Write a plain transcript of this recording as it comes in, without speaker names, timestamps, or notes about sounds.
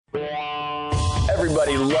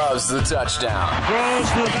Everybody loves the touchdown. Throws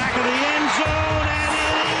to the back of the end zone, and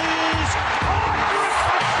it is caught for a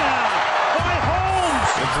touchdown by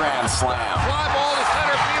Holmes. The grand slam. Fly ball to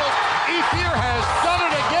center field. Ethier has done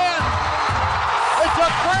it again. It's a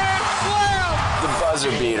grand slam. The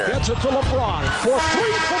buzzer beater. Gets it to LeBron for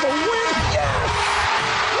three for the win. Yes!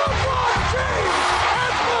 LeBron James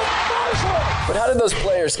at the buzzer! But how did those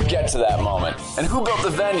players get to that moment? And who built the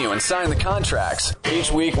venue and signed the contracts? Each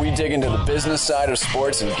week we dig into the business side of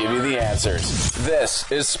sports and give you the answers. This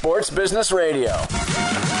is Sports Business Radio.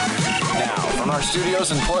 Now, from our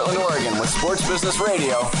studios in Portland, Oregon with Sports Business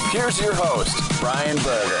Radio, here's your host, Brian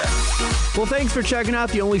Berger. Well, thanks for checking out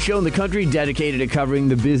the only show in the country dedicated to covering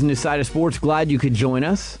the business side of sports. Glad you could join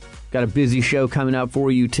us. Got a busy show coming up for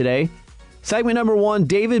you today. Segment number one,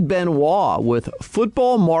 David Benoit with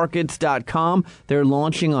footballmarkets.com. They're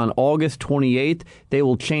launching on August 28th. They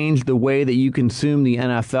will change the way that you consume the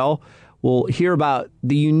NFL. We'll hear about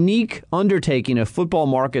the unique undertaking of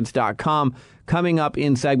footballmarkets.com coming up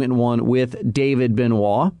in segment one with David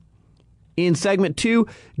Benoit. In segment two,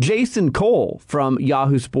 Jason Cole from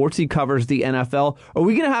Yahoo Sports. He covers the NFL. Are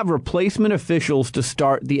we going to have replacement officials to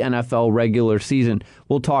start the NFL regular season?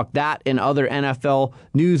 We'll talk that and other NFL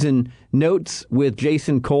news and notes with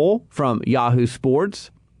Jason Cole from Yahoo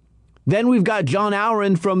Sports. Then we've got John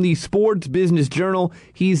Aaron from the Sports Business Journal.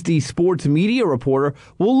 He's the sports media reporter.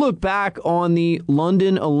 We'll look back on the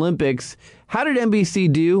London Olympics. How did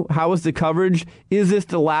NBC do? How was the coverage? Is this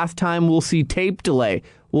the last time we'll see tape delay?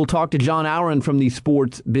 We'll talk to John Aaron from the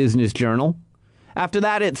Sports Business Journal. After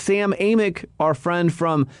that, it's Sam Amick, our friend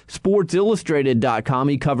from SportsIllustrated.com.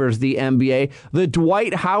 He covers the NBA. The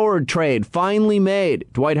Dwight Howard trade finally made.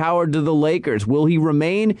 Dwight Howard to the Lakers. Will he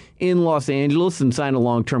remain in Los Angeles and sign a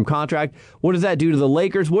long-term contract? What does that do to the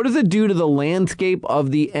Lakers? What does it do to the landscape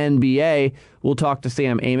of the NBA? We'll talk to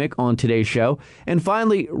Sam Amick on today's show. And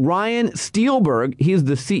finally, Ryan Steelberg. He's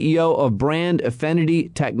the CEO of Brand Affinity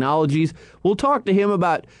Technologies. We'll talk to him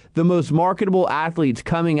about the most marketable athletes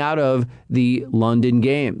coming out of the London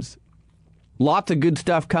Games. Lots of good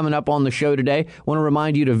stuff coming up on the show today. I want to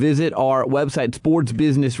remind you to visit our website,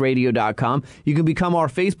 sportsbusinessradio.com. You can become our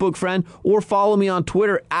Facebook friend or follow me on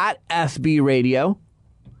Twitter at SBRadio.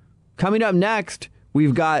 Coming up next,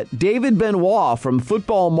 we've got David Benoit from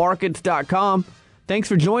footballmarkets.com. Thanks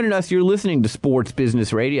for joining us. You're listening to Sports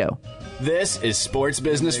Business Radio. This is Sports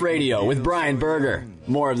Business Radio with Brian Berger.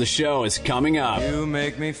 More of the show is coming up. You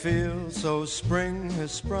make me feel so spring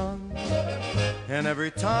has sprung, and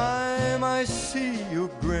every time I see you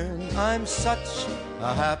grin, I'm such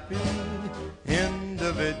a happy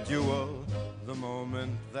individual. The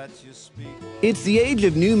moment that you speak. It's the age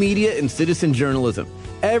of new media and citizen journalism.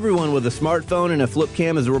 Everyone with a smartphone and a flip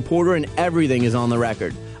cam is a reporter, and everything is on the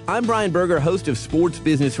record. I'm Brian Berger, host of Sports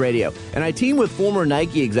Business Radio, and I team with former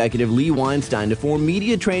Nike executive Lee Weinstein to form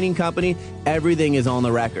media training company Everything is on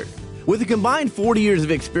the Record. With a combined 40 years of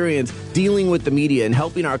experience dealing with the media and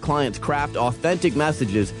helping our clients craft authentic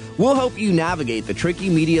messages, we'll help you navigate the tricky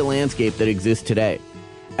media landscape that exists today.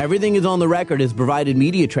 Everything is on the Record has provided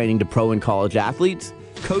media training to pro and college athletes,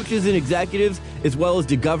 coaches and executives, as well as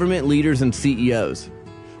to government leaders and CEOs.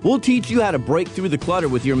 We'll teach you how to break through the clutter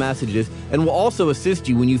with your messages, and we'll also assist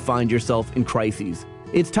you when you find yourself in crises.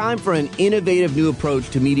 It's time for an innovative new approach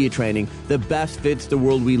to media training that best fits the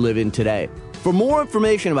world we live in today. For more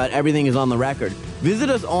information about Everything is on the Record, visit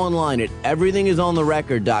us online at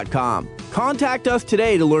everythingisontherecord.com. Contact us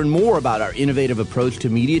today to learn more about our innovative approach to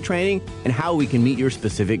media training and how we can meet your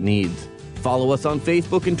specific needs. Follow us on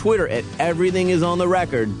Facebook and Twitter at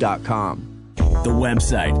everythingisontherecord.com. The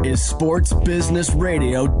website is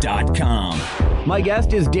sportsbusinessradio.com. My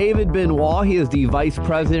guest is David Benoit. He is the Vice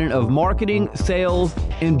President of Marketing, Sales,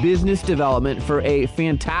 and Business Development for a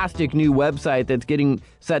fantastic new website that's getting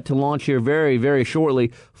set to launch here very, very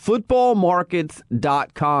shortly,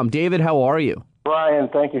 footballmarkets.com. David, how are you? Brian,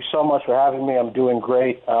 thank you so much for having me. I'm doing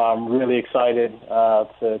great. I'm really excited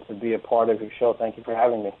to be a part of your show. Thank you for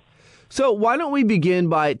having me. So why don't we begin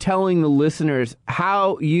by telling the listeners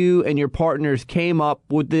how you and your partners came up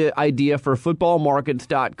with the idea for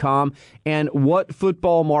footballmarkets.com and what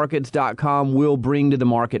footballmarkets.com will bring to the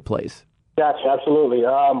marketplace? Gotcha, absolutely.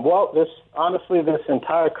 Well, this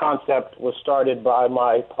entire concept was started by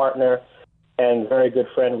my partner and very good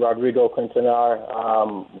friend, Rodrigo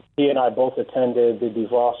Quintanar. He and I both attended the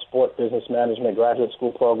DeVos Sport Business Management Graduate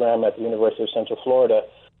School program at the University of Central Florida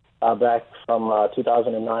back from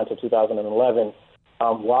 2009 to 2011.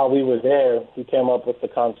 While we were there, he came up with the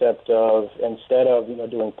concept of, instead of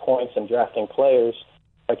doing points and drafting players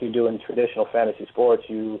like you do in traditional fantasy sports,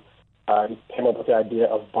 he came up with the idea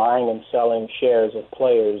of buying and selling shares of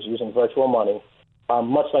players using virtual money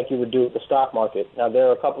much like you would do with the stock market. Now, there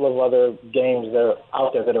are a couple of other games that are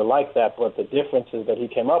out there that are like that, but the differences that he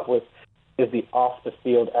came up with is the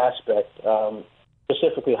off-the-field aspect,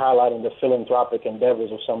 specifically highlighting the philanthropic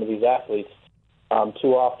endeavors of some of these athletes.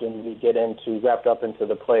 Too often we get wrapped up into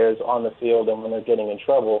the players on the field, and when they're getting in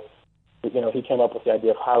trouble, he came up with the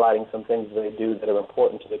idea of highlighting some things they do that are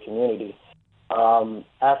important to the community.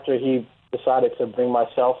 After he decided to bring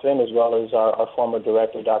myself in, as well as our former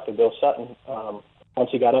director, Dr. Bill Sutton, once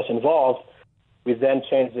he got us involved, we then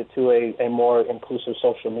changed it to a more inclusive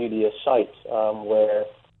social media site where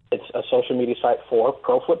it's a social media site for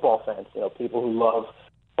pro football fans, people who love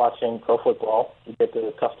watching pro football. You get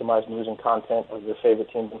the customized news and content of your favorite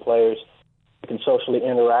teams and players. You can socially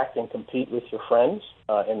interact and compete with your friends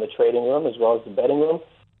in the trading room as well as the betting room,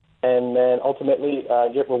 and then ultimately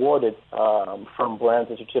get rewarded from brands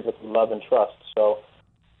that you typically love and trust. So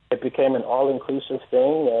it became an all-inclusive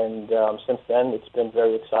thing, and since then it's been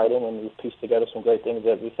very exciting, and we've pieced together some great things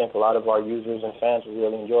that we think a lot of our users and fans will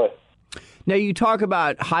really enjoy. Now, you talk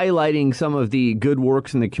about highlighting some of the good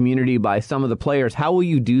works in the community by some of the players. How will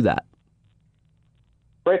you do that?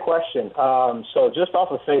 Great question. So just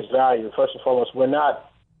off of face value, first and foremost, we're not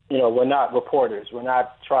reporters. We're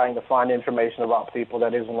not trying to find information about people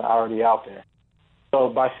that isn't already out there. So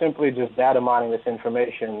by simply just data mining this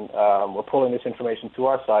information, we're pulling this information to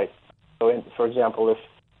our site. So, for example, if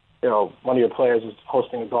one of your players is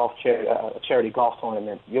hosting a charity golf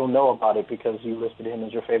tournament, you'll know about it because you listed him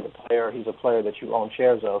as your favorite player. He's a player that you own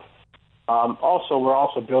shares of. Also, we're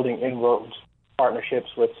also building inroads partnerships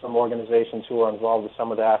with some organizations who are involved with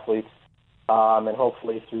some of the athletes, and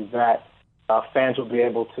hopefully through that, fans will be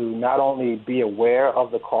able to not only be aware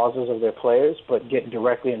of the causes of their players, but get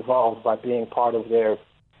directly involved by being part of their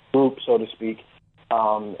group, so to speak.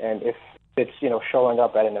 And if it's showing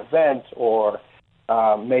up at an event or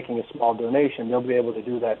making a small donation, they'll be able to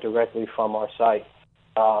do that directly from our site.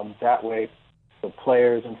 That way, the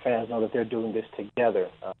players and fans know that they're doing this together.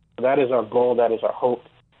 That is our goal. That is our hope.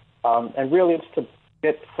 And really, it's to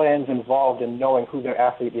get fans involved in knowing who their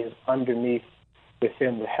athlete is underneath,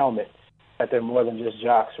 within the helmet, that they're more than just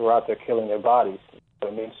jocks who are out there killing their bodies. You know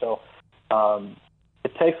what I mean? So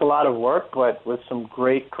it takes a lot of work, but with some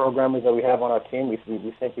great programmers that we have on our team, we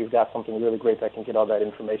think we've got something really great that can get all that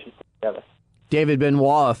information put together. David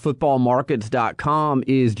Benoit of footballmarkets.com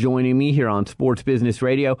is joining me here on Sports Business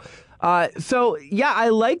Radio. So, I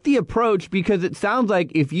like the approach because it sounds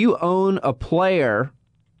like if you own a player,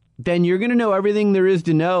 then you're going to know everything there is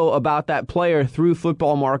to know about that player through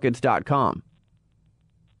footballmarkets.com.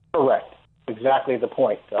 Correct. Exactly the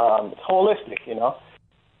point. It's holistic,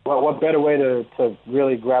 Well, what better way to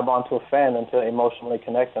really grab onto a fan than to emotionally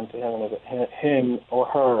connect them to him or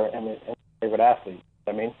her and his favorite athlete?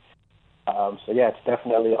 It's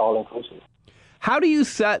definitely all-inclusive. How do you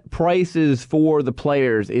set prices for the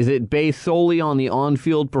players? Is it based solely on the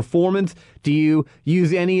on-field performance? Do you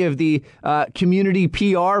use any of the community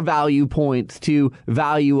PR value points to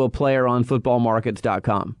value a player on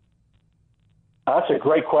footballmarkets.com? That's a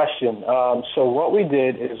great question. So what we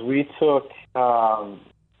did is we took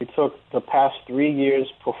the past 3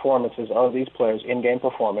 years' performances of these players, in-game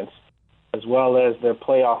performance, as well as their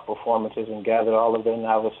playoff performances, and gathered all of their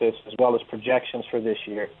analysis, as well as projections for this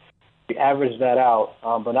year. We averaged that out,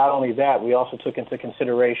 but not only that, we also took into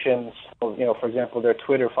consideration, for example, their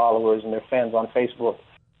Twitter followers and their fans on Facebook,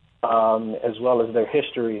 as well as their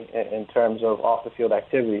history in terms of off-the-field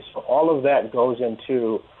activities. So all of that goes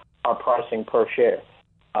into our pricing per share.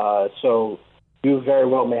 So you very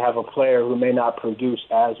well may have a player who may not produce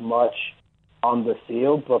as much on the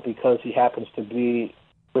field, but because he happens to be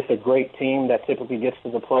with a great team that typically gets to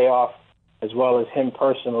the playoff, as well as him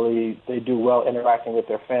personally, they do well interacting with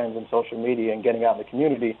their fans and social media and getting out in the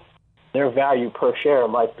community, their value per share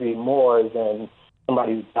might be more than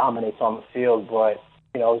somebody who dominates on the field but,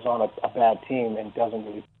 is on a bad team and doesn't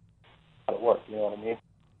really work, you know what I mean?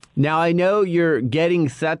 Now, I know you're getting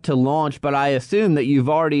set to launch, but I assume that you've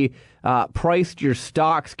already priced your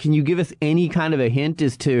stocks. Can you give us any kind of a hint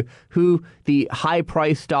as to who the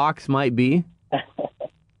high-priced stocks might be? I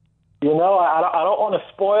don't want to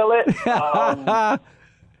spoil it,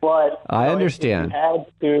 but I understand.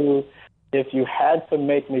 If you had to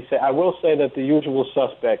make me say, I will say that the usual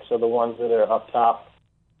suspects are the ones that are up top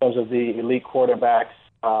in terms of the elite quarterbacks.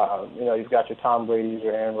 You've got your Tom Brady's,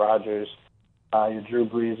 your Aaron Rodgers, your Drew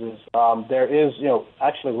Breeses. There is,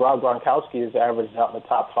 actually Rob Gronkowski is averaged out in the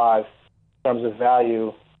top 5 in terms of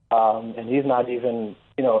value, and he's not even,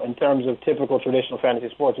 in terms of typical traditional fantasy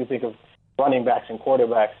sports, you think of running backs and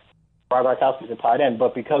quarterbacks. Rob Gronkowski's a tight end,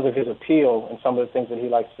 but because of his appeal and some of the things that he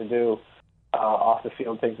likes to do, off the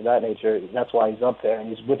field, things of that nature. That's why he's up there, and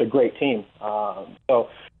he's with a great team. So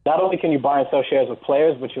not only can you buy and sell shares of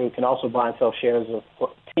players, but you can also buy and sell shares of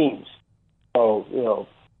teams. So,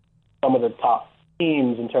 some of the top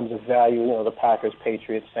teams in terms of value, the Packers,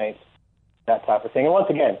 Patriots, Saints, that type of thing. And once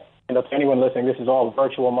again, to anyone listening, this is all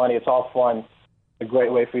virtual money. It's all fun. It's a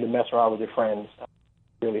great way for you to mess around with your friends.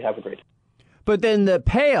 Really have a great time. But then the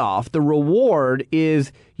payoff, the reward,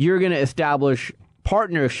 is you're going to establish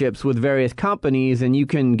partnerships with various companies, and you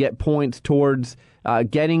can get points towards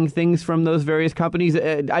getting things from those various companies.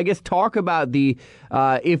 I guess talk about the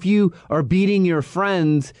if you are beating your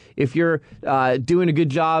friends, if you're doing a good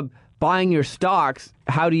job buying your stocks,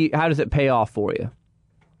 how does it pay off for you?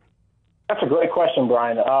 That's a great question,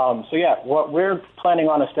 Brian. What we're planning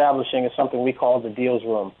on establishing is something we call the Deals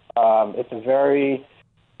Room. It's a very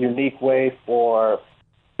unique way for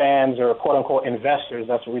fans or quote-unquote investors,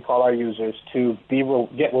 that's what we call our users, to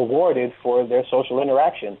get rewarded for their social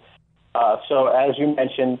interaction. So as you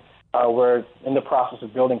mentioned, we're in the process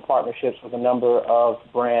of building partnerships with a number of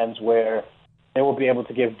brands where they will be able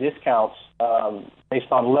to give discounts based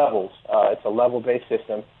on levels. It's a level-based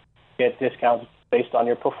system. Get discounts based on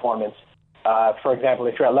your performance. For example,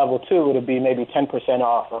 if you're at level 2, it'll be maybe 10%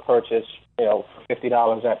 off a purchase, for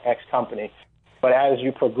 $50 at X company. But as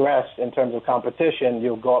you progress in terms of competition,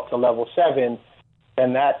 you'll go up to level 7,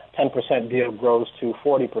 and that 10% deal grows to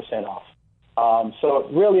 40% off. So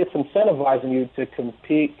really it's incentivizing you to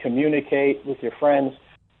compete, communicate with your friends,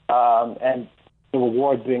 and the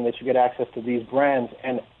reward being that you get access to these brands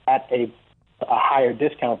and at a higher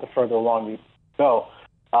discount the further along you go.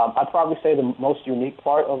 I'd probably say the most unique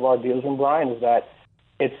part of our Deals Room, Brian, is that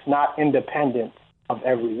it's not independent of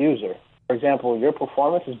every user. For example, your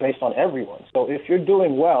performance is based on everyone. So if you're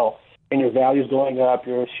doing well and your value's going up,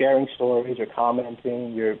 you're sharing stories, you're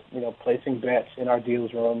commenting, you're placing bets in our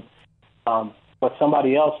Deals Room, but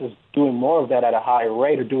somebody else is doing more of that at a higher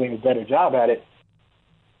rate or doing a better job at it,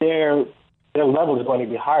 their level is going to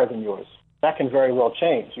be higher than yours. That can very well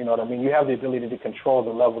change. You know what I mean? You have the ability to control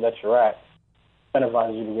the level that you're at.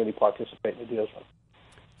 Incentivizes you to really participate in the Deals Room.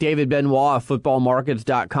 David Benoit of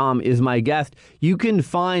footballmarkets.com is my guest. You can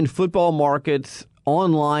find Football Markets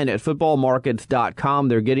online at footballmarkets.com.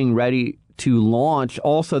 They're getting ready to launch.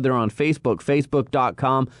 Also, they're on Facebook,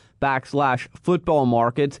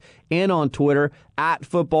 facebook.com/footballmarkets, and on Twitter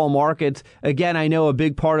 @footballmarkets. Again, I know a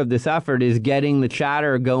big part of this effort is getting the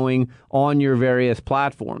chatter going on your various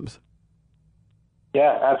platforms.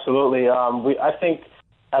 Yeah, absolutely. I think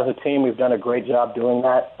as a team, we've done a great job doing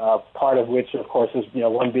that, part of which, of course, is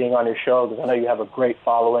one, being on your show, because I know you have a great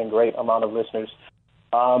following, great amount of listeners.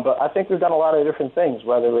 But I think we've done a lot of different things,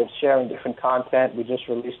 whether it's sharing different content. We just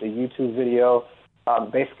released a YouTube video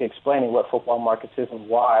basically explaining what Football Markets is and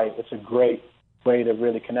why it's a great way to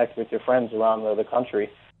really connect with your friends around the country,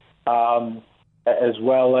 as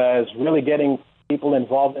well as really getting people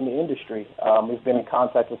involved in the industry. We've been in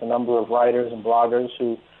contact with a number of writers and bloggers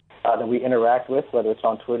who that we interact with, whether it's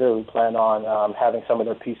on Twitter. We plan on having some of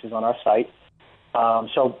their pieces on our site.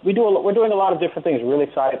 So we're doing a lot of different things. We're really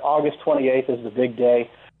excited. August 28th is the big day.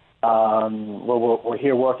 We're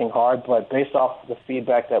here working hard, but based off the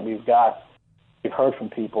feedback that we've heard from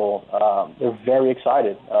people, they're very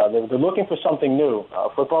excited. They're looking for something new.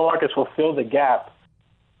 Football Markets will fill the gap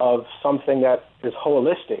of something that is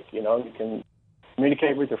holistic. You can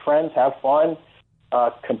communicate with your friends, have fun,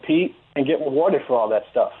 compete, and get rewarded for all that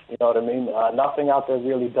stuff. You know what I mean? Nothing out there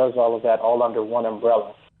really does all of that all under one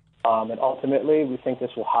umbrella. And ultimately, we think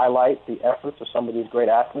this will highlight the efforts of some of these great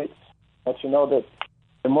athletes. Let you know that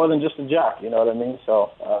they're more than just a jock, you know what I mean?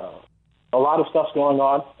 So a lot of stuff's going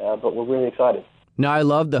on, but we're really excited. No, I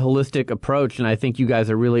love the holistic approach, and I think you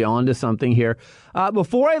guys are really onto something here.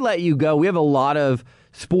 Before I let you go, we have a lot of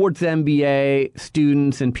sports MBA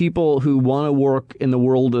students and people who want to work in the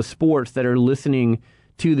world of sports that are listening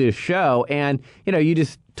to this show. And, you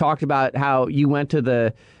just talked about how you went to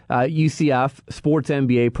the UCF Sports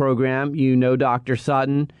MBA program. You know Dr.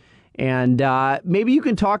 Sutton. And maybe you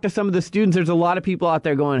can talk to some of the students. There's a lot of people out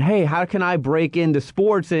there going, hey, how can I break into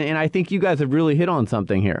sports? And I think you guys have really hit on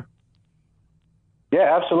something here.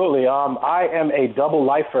 Yeah, absolutely. I am a double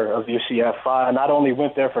lifer of UCF. I not only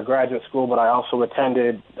went there for graduate school, but I also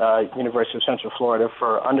attended University of Central Florida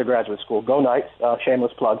for undergraduate school. Go Knights,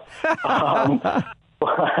 shameless plug.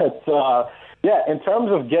 In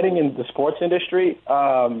terms of getting into the sports industry,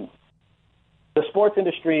 the sports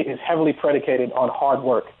industry is heavily predicated on hard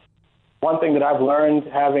work. One thing that I've learned,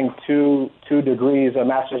 having two degrees, a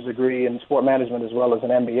master's degree in sport management as well as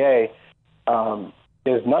an MBA,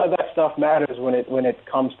 is none of that stuff matters when it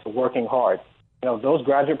comes to working hard. Those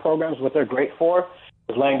graduate programs, what they're great for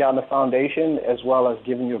is laying down the foundation as well as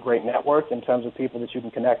giving you a great network in terms of people that you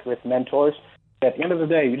can connect with, mentors. At the end of the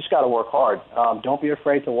day, you just got to work hard. Don't be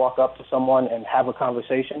afraid to walk up to someone and have a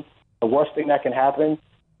conversation. The worst thing that can happen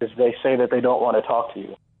is they say that they don't want to talk to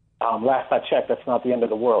you. Last I checked, that's not the end of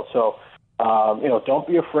the world. So, don't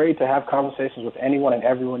be afraid to have conversations with anyone and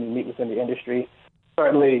everyone you meet within the industry.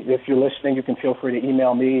 Certainly, if you're listening, you can feel free to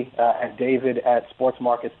email me at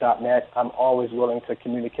david@sportsmarkets.net. I'm always willing to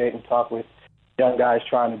communicate and talk with young guys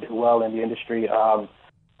trying to do well in the industry. I've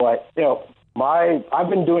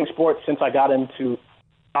been doing sports since I got into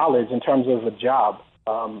college in terms of a job.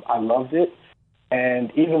 I loved it.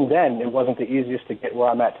 And even then, it wasn't the easiest to get where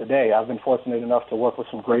I'm at today. I've been fortunate enough to work with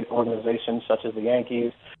some great organizations such as the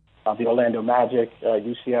Yankees, the Orlando Magic,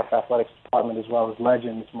 UCF Athletics Department, as well as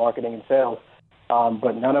Legends, Marketing and Sales.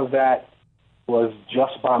 But none of that was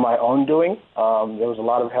just by my own doing. There was a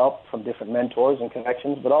lot of help from different mentors and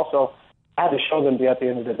connections, but also I had to show them that at the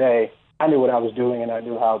end of the day, I knew what I was doing and I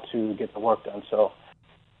knew how to get the work done. So,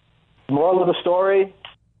 moral of the story,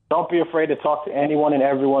 don't be afraid to talk to anyone and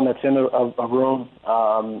everyone that's in a room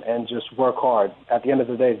and just work hard. At the end of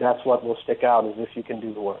the day, that's what will stick out, is if you can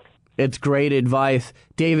do the work. It's great advice.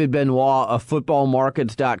 David Benoit of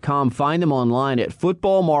footballmarkets.com. Find them online at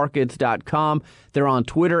footballmarkets.com. They're on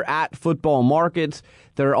Twitter at footballmarkets.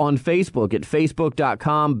 They're on Facebook at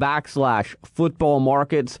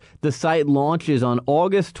facebook.com/footballmarkets. The site launches on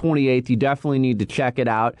August 28th. You definitely need to check it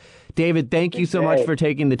out. David, thank you so much for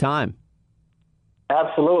taking the time.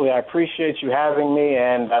 Absolutely. I appreciate you having me,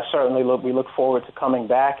 and we look forward to coming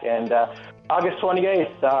back. And August 28th,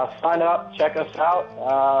 sign up, check us out,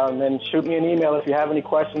 and then shoot me an email if you have any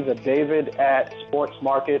questions at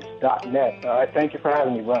david@sportsmarkets.net. All right, thank you for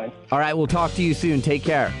having me, Brian. All right, we'll talk to you soon. Take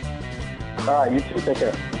care. All right, you too. Take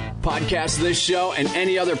care. Podcast this show and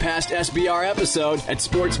any other past SBR episode at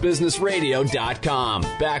sportsbusinessradio.com.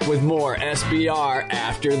 Back with more SBR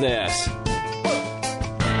after this.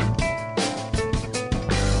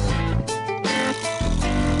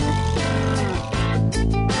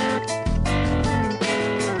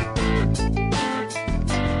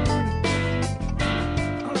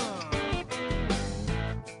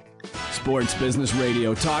 Sports Business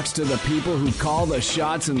Radio talks to the people who call the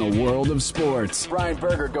shots in the world of sports. Brian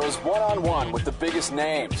Berger goes one-on-one with the biggest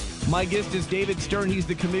names. My guest is David Stern. He's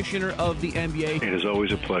the commissioner of the NBA. It is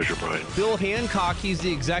always a pleasure, Brian. Bill Hancock, he's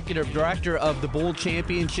the executive director of the Bowl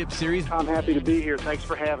Championship Series. I'm happy to be here. Thanks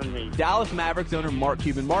for having me. Dallas Mavericks owner Mark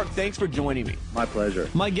Cuban. Mark, thanks for joining me. My pleasure.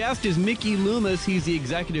 My guest is Mickey Loomis. He's the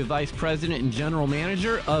executive vice president and general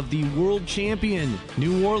manager of the world champion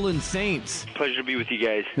New Orleans Saints. Pleasure to be with you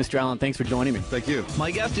guys. Mr. Allen, thanks for joining me. Thank you.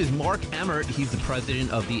 My guest is Mark Emmert. He's the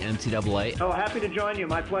president of the NCAA. Oh, happy to join you.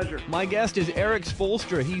 My pleasure. My guest is Eric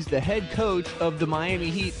Spoelstra. He's the head coach of the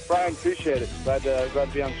Miami Heat. Brian, appreciate it. Glad to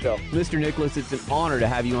be on the show. Mr. Nicholas, it's an honor to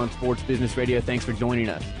have you on Sports Business Radio. Thanks for joining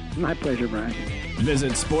us. My pleasure, Brian.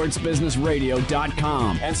 Visit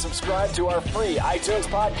sportsbusinessradio.com And subscribe to our free iTunes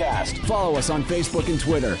podcast. Follow us on Facebook and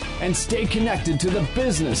Twitter, and stay connected to the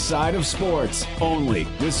business side of sports. Only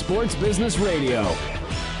with Sports Business Radio.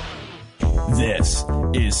 This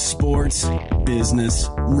is Sports Business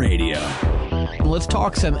Radio. Let's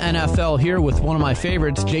talk some NFL here with one of my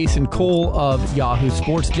favorites, Jason Cole of Yahoo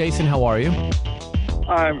Sports. Jason, how are you?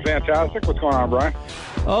 I'm fantastic. What's going on, Brian?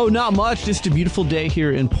 Oh, not much. Just a beautiful day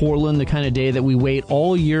here in Portland, the kind of day that we wait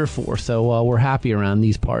all year for. So we're happy around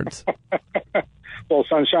these parts. A little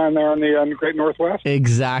sunshine there in the great Northwest.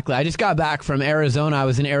 Exactly. I just got back from Arizona. I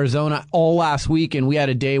was in Arizona all last week, and we had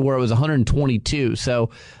a day where it was 122. So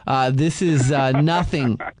this is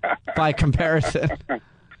nothing by comparison.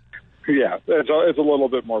 Yeah, it's a little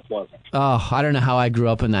bit more pleasant. Oh, I don't know how I grew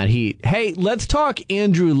up in that heat. Hey, let's talk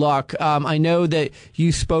Andrew Luck. I know that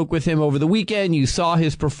you spoke with him over the weekend. You saw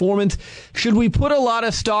his performance. Should we put a lot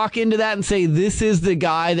of stock into that and say this is the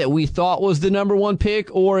guy that we thought was the number one pick,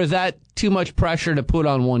 or is that too much pressure to put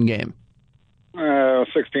on one game?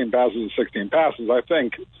 16 passes is 16 passes. I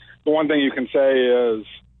think the one thing you can say is,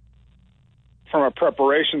 from a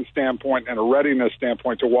preparation standpoint and a readiness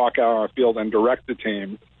standpoint to walk out on a field and direct the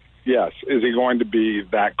team, yes. Is he going to be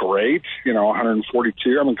that great?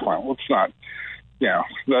 142? I mean, come on, let's not,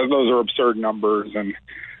 those are absurd numbers. And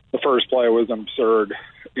the first play was an absurd,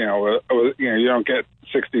 you don't get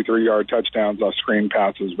 63-yard touchdowns off screen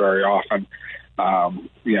passes very often.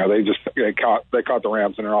 They caught the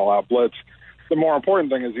Rams in an all-out blitz. The more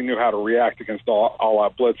important thing is he knew how to react against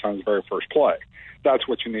all-out blitz on his very first play. That's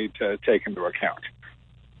what you need to take into account.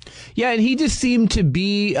 Yeah, and he just seemed to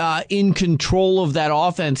be in control of that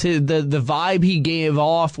offense. The vibe he gave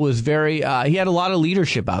off was very he had a lot of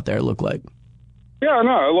leadership out there, it looked like. Yeah,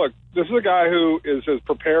 no, look, this is a guy who is as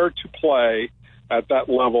prepared to play at that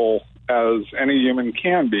level as any human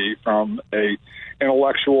can be from a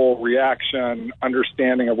intellectual reaction,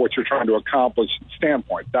 understanding of what you're trying to accomplish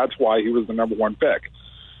standpoint. That's why he was the number one pick.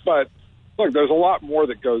 But look, there's a lot more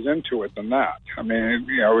that goes into it than that. I mean,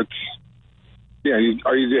 it's,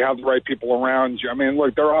 you have the right people around you. I mean,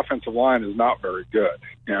 look, their offensive line is not very good.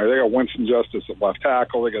 They got Winston Justice at left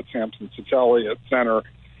tackle. They got Samson Satelli at center.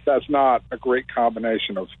 That's not a great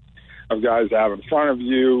combination of guys to have in front of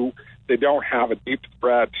you. They don't have a deep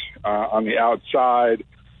threat on the outside.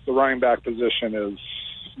 The running back position is,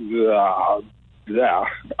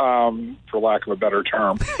 for lack of a better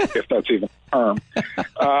term, if that's even a term.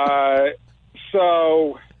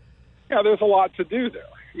 So, there's a lot to do there.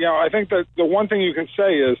 I think that the one thing you can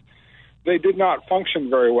say is they did not function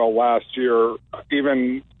very well last year,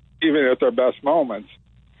 even at their best moments.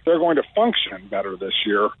 They're going to function better this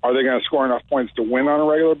year. Are they going to score enough points to win on a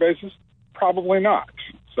regular basis? Probably not.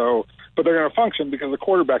 So, but they're going to function because the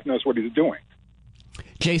quarterback knows what he's doing.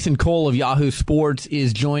 Jason Cole of Yahoo Sports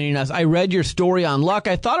is joining us. I read your story on Luck.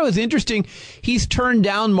 I thought it was interesting. He's turned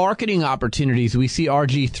down marketing opportunities. We see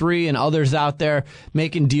RG3 and others out there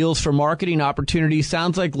making deals for marketing opportunities.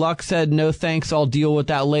 Sounds like Luck said, no thanks, I'll deal with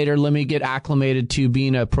that later. Let me get acclimated to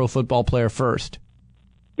being a pro football player first.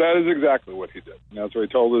 That is exactly what he did. That's what he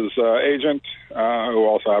told his agent, who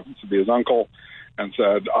also happens to be his uncle, and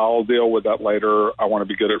said, I'll deal with that later. I want to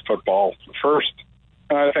be good at football first.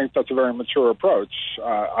 And I think that's a very mature approach.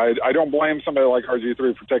 I don't blame somebody like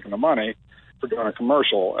RG3 for taking the money for doing a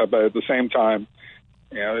commercial, but at the same time,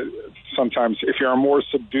 sometimes if you're a more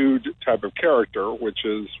subdued type of character, which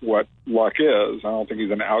is what Luck is, I don't think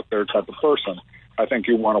he's an out there type of person. I think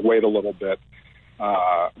you want to wait a little bit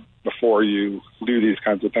before you do these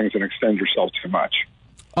kinds of things and extend yourself too much.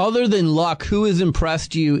 Other than Luck, who has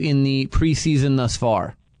impressed you in the preseason thus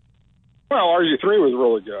far? Well, RG3 was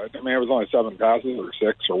really good. I mean, it was only 7 passes or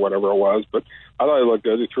 6 or whatever it was, but I thought he looked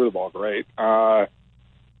good. He threw the ball great. Well,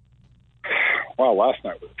 last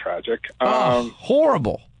night was tragic.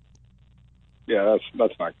 Horrible. Yeah,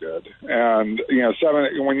 that's not good. And,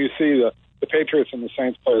 7, when you see the Patriots and the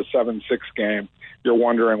Saints play a 7-6 game, you're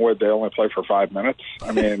wondering, would they only play for 5 minutes?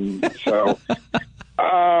 I mean, so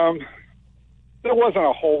there wasn't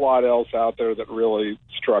a whole lot else out there that really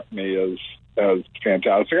struck me as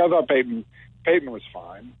fantastic. I thought Peyton was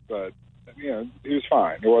fine, but he was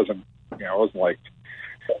fine. It wasn't like,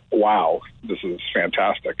 wow, this is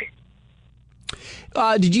fantastic.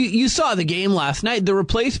 Did you saw the game last night? The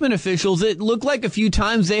replacement officials, it looked like a few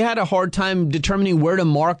times they had a hard time determining where to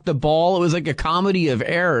mark the ball. It was like a comedy of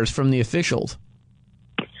errors from the officials.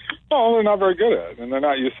 Well, they're not very good at it, and they're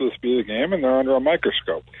not used to the speed of the game, and they're under a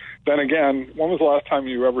microscope. Then again, when was the last time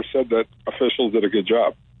you ever said that officials did a good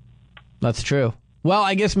job? That's true. Well,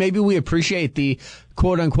 I guess maybe we appreciate the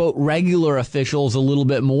quote-unquote regular officials a little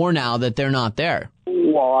bit more now that they're not there.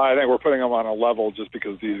 Well, I think we're putting them on a level just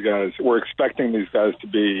because we're expecting these guys to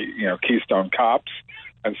be, Keystone cops.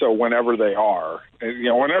 And so whenever they are,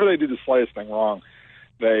 whenever they do the slightest thing wrong,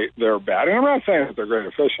 they're bad. And I'm not saying that they're great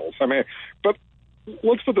officials. I mean, but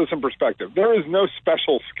let's put this in perspective. There is no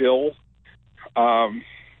special skill that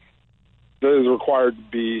is required to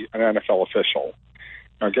be an NFL official.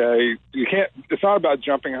 Okay, you can't. It's not about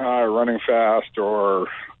jumping high or running fast or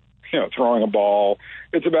throwing a ball.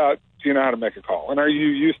 It's about, do you know how to make a call, and are you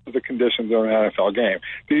used to the conditions of an NFL game?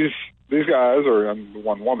 These guys, or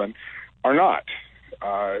one woman, are not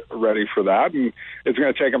ready for that, and it's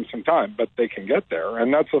going to take them some time, but they can get there.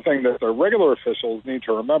 And that's the thing that the regular officials need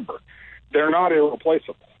to remember: they're not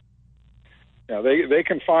irreplaceable. They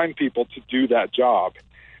can find people to do that job,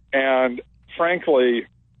 and frankly,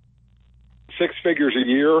 6 figures a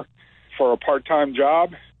year for a part-time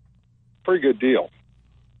job, pretty good deal.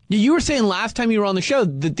 You were saying last time you were on the show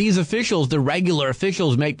that these officials, the regular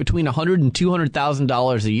officials, make between $100,000 and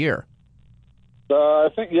 $200,000 a year. I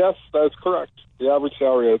think, yes, that's correct. The average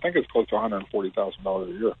salary, I think, is close to $140,000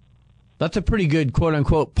 a year. That's a pretty good,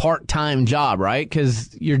 quote-unquote, part-time job, right?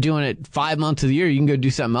 Because you're doing it 5 months of the year. You can go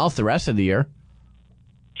do something else the rest of the year.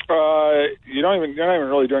 You're not even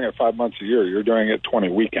really doing it 5 months a year. You're doing it 20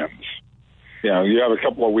 weekends. You have a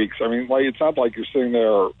couple of weeks. I mean, it's not like you're sitting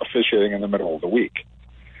there officiating in the middle of the week.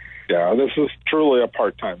 This is truly a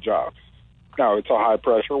part-time job. Now, it's a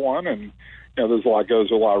high-pressure one, and there's a lot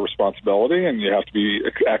goes with a lot of responsibility, and you have to be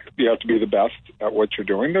the best at what you're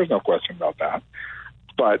doing. There's no question about that.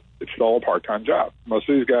 But it's still a part-time job. Most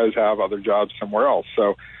of these guys have other jobs somewhere else.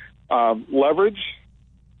 So, leverage?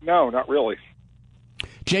 No, not really.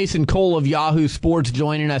 Jason Cole of Yahoo Sports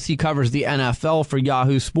joining us. He covers the NFL for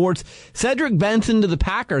Yahoo Sports. Cedric Benson to the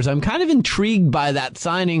Packers. I'm kind of intrigued by that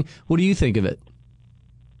signing. What do you think of it?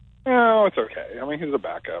 No, it's okay. I mean, he's a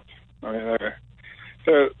backup. I mean,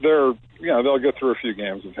 they're they'll get through a few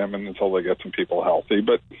games with him until they get some people healthy.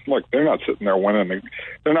 But look, they're not sitting there winning.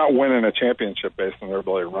 They're not winning a championship based on their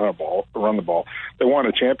ability to run the ball. They won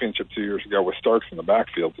a championship 2 years ago with Starks in the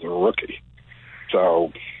backfield as a rookie.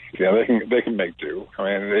 So they can make do.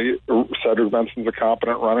 I mean, Cedric Benson's a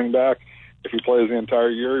competent running back. If he plays the entire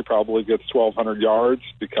year, he probably gets 1,200 yards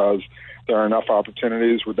because there are enough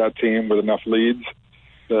opportunities with that team with enough leads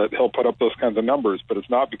that he'll put up those kinds of numbers. But it's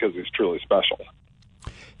not because he's truly special.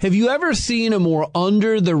 Have you ever seen a more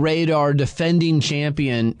under-the-radar defending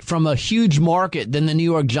champion from a huge market than the New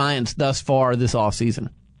York Giants thus far this offseason?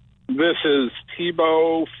 This is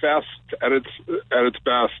Tebow Fest at its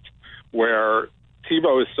best, where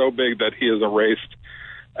Tebow is so big that he has erased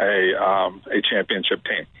a championship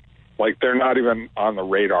team. Like, they're not even on the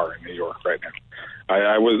radar in New York right now.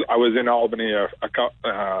 I was in Albany a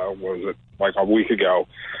week ago,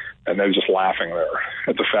 and they're just laughing there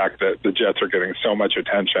at the fact that the Jets are getting so much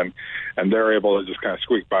attention, and they're able to just kind of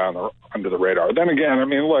squeak by under the radar. Then again, I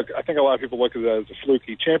mean, look, I think a lot of people look at it as a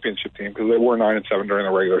fluky championship team because they were 9-7 during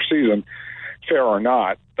the regular season. Fair or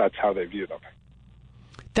not, that's how they view them.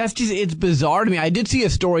 It's bizarre to me. I did see a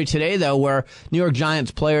story today, though, where New York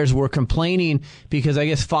Giants players were complaining because I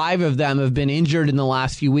guess 5 of them have been injured in the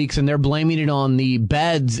last few weeks, and they're blaming it on the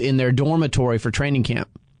beds in their dormitory for training camp.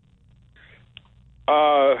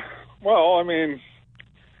 Well, I mean,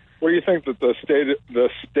 what do you think that the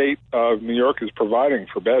state of New York is providing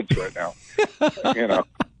for beds right now?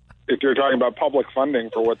 If you're talking about public funding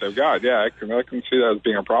for what they've got, yeah, I can see that as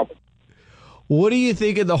being a problem. What do you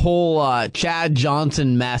think of the whole Chad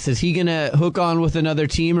Johnson mess? Is he going to hook on with another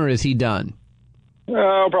team, or is he done?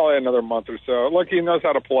 Probably another month or so. Look, he knows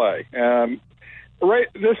how to play, and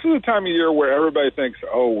this is a time of year where everybody thinks,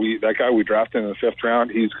 that guy we drafted in the 5th round,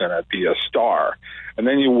 he's going to be a star. And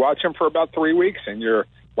then you watch him for about 3 weeks, and you're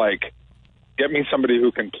like, get me somebody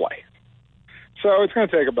who can play. So it's going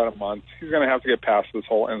to take about a month. He's going to have to get past this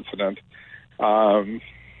whole incident and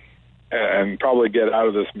probably get out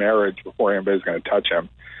of this marriage before anybody's going to touch him.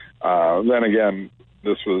 Then again,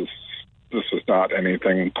 this was not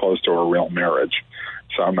anything close to a real marriage.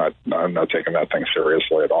 So I'm not taking that thing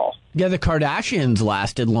seriously at all. Yeah, the Kardashians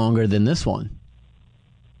lasted longer than this one.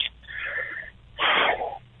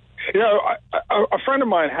 A friend of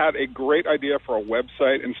mine had a great idea for a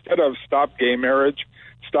website. Instead of Stop Gay Marriage,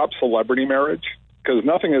 Stop Celebrity Marriage, because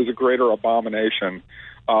nothing is a greater abomination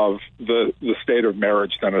of the state of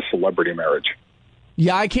marriage than a celebrity marriage.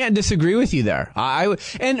 Yeah, I can't disagree with you there.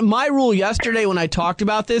 And my rule yesterday when I talked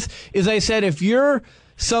about this is I said if you're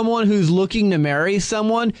someone who's looking to marry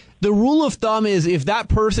someone, the rule of thumb is if that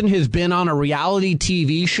person has been on a reality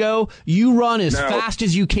TV show, you run as fast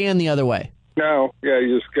as you can the other way. No, yeah,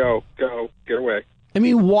 you just go, get away. I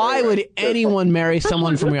mean, why would anyone marry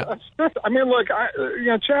someone from reality? I mean, look,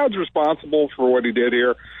 Chad's responsible for what he did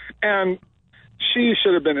here, and she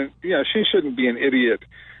should have been, she shouldn't be an idiot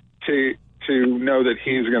to know that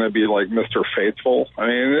he's going to be like Mr. Faithful. I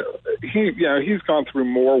mean, he's gone through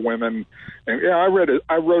more women, and I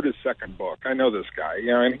wrote his second book. I know this guy,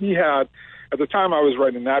 and he had, at the time I was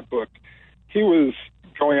writing that book, he was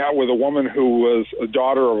going out with a woman who was a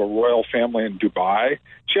daughter of a royal family in Dubai.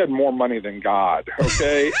 She had more money than God,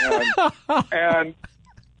 okay? and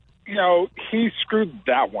he screwed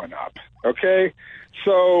that one up, okay?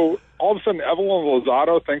 So all of a sudden, Evelyn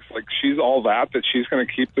Lozado thinks like she's all that she's going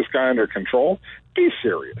to keep this guy under control. Be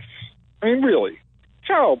serious. I mean, really.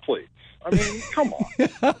 Child, please. I mean, come on.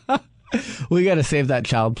 We got to save that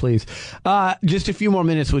child, please. Just a few more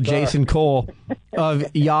minutes with Jason Cole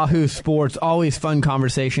of Yahoo Sports. Always fun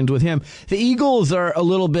conversations with him. The Eagles are a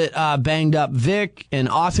little bit banged up. Vic and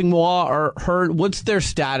Osingwa are hurt. What's their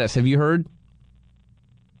status? Have you heard?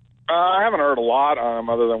 I haven't heard a lot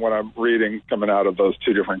other than what I'm reading coming out of those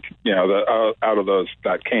two different,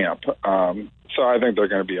 that camp. So I think they're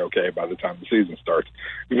going to be okay by the time the season starts.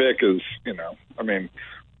 Vic is,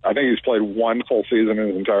 I think he's played one full season in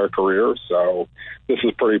his entire career, so this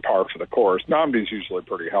is pretty par for the course. Nnamdi's usually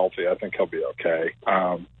pretty healthy. I think he'll be okay.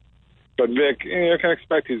 But Vic, you can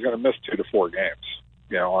expect he's going to miss 2 to 4 games,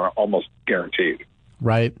 almost guaranteed.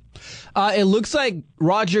 Right. It looks like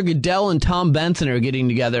Roger Goodell and Tom Benson are getting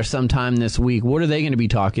together sometime this week. What are they going to be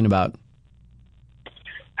talking about?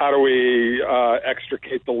 How do we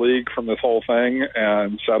extricate the league from this whole thing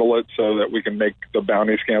and settle it so that we can make the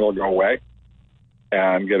bounty scandal go away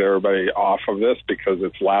and get everybody off of this because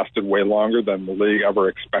it's lasted way longer than the league ever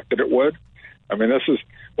expected it would. I mean, this is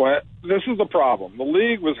the problem. The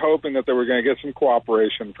league was hoping that they were going to get some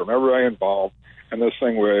cooperation from everybody involved, and this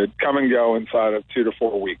thing would come and go inside of 2 to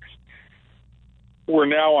 4 weeks. We're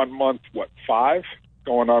now on month, 5,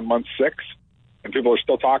 going on month 6, and people are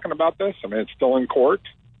still talking about this. I mean, it's still in court.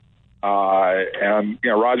 And,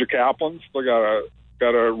 Roger Kaplan's still got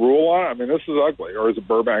a rule on it. I mean, this is ugly. Or is it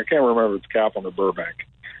Burbank? I can't remember if it's Kaplan or Burbank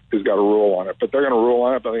who's got a rule on it. But they're going to rule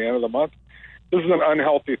on it by the end of the month. This is an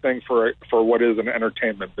unhealthy thing for what is an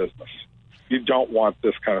entertainment business. You don't want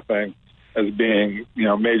this kind of thing as being,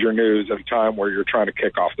 major news at a time where you're trying to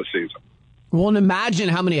kick off the season. Well, and imagine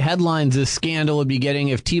how many headlines this scandal would be getting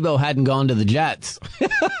if Tebow hadn't gone to the Jets.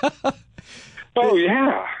 Oh,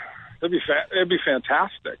 yeah. It'd be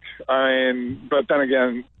fantastic. I mean, but then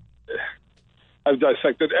again, I've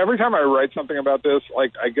dissected. Every time I write something about this,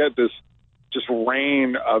 I get this just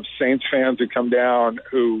rain of Saints fans who come down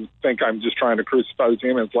who think I'm just trying to crucify the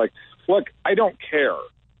team. And it's like, look, I don't care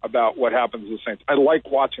about what happens to the Saints. I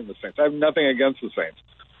like watching the Saints. I have nothing against the Saints,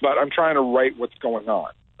 but I'm trying to write what's going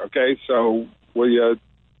on. Okay, so will you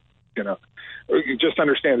just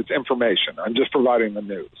understand it's information. I'm just providing the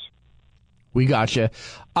news. We gotcha.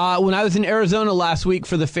 When I was in Arizona last week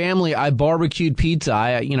for the family, I barbecued pizza.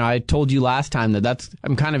 I told you last time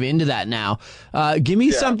I'm kind of into that now. Give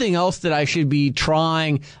me something else that I should be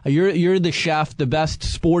trying. You're the chef, the best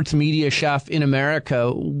sports media chef in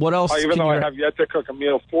America. What else? Even though I have yet to cook a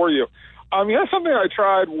meal for you. Something I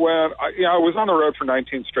tried when I was on the road for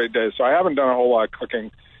 19 straight days, so I haven't done a whole lot of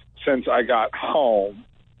cooking since I got home.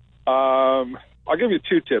 I'll give you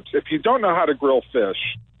 2 tips. If you don't know how to grill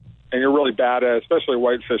fish, and you're really bad at it, especially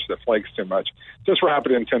white fish that flakes too much, just wrap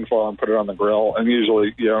it in tinfoil and put it on the grill. And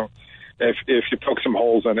usually, if you poke some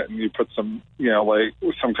holes in it and you put some,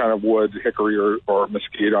 some kind of wood, hickory or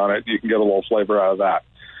mesquite on it, you can get a little flavor out of that.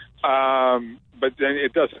 But then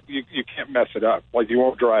it doesn't, you can't mess it up. You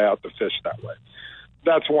won't dry out the fish that way.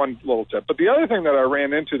 That's one little tip. But the other thing that I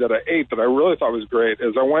ran into that I ate that I really thought was great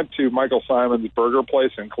is I went to Michael Simon's burger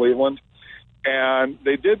place in Cleveland, and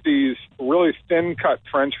they did these really thin-cut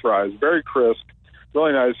French fries, very crisp,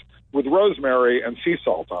 really nice, with rosemary and sea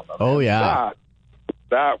salt on them. Oh, yeah.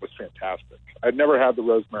 That was fantastic. I'd never had the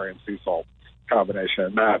rosemary and sea salt combination,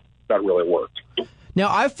 and that really worked.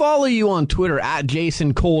 Now, I follow you on Twitter, at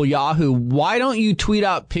Jason Cole Yahoo. Why don't you tweet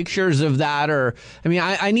out pictures of that?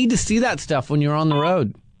 I need to see that stuff when you're on the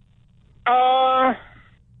road. I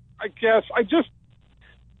guess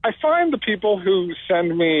I find the people who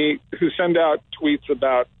send out tweets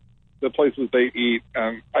about the places they eat,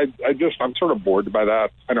 and I'm sort of bored by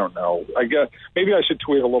that. I don't know. I guess maybe I should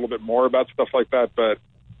tweet a little bit more about stuff like that, but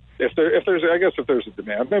if there's a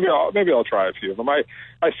demand, maybe I'll try a few of them. I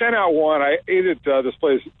sent out one. I ate at this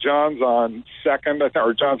place, John's on 2nd, I think,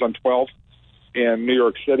 or John's on 12th in New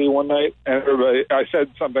York City one night, and I said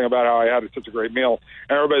something about how I had such a great meal,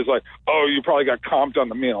 and everybody's like, "Oh, you probably got comped on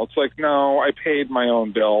the meal." It's like, no, I paid my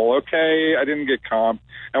own bill. Okay, I didn't get comped.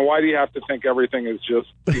 And why do you have to think everything is just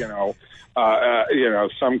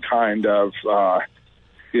some kind of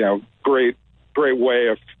great way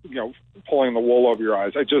of pulling the wool over your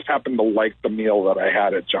eyes? I just happen to like the meal that I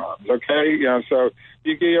had at John's. Okay, so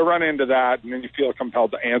you run into that, and then you feel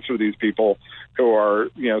compelled to answer these people who are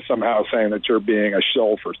somehow saying that you're being a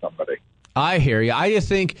shill for somebody. I hear you. I just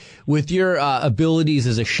think with your abilities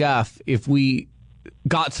as a chef, if we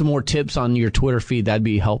got some more tips on your Twitter feed, that'd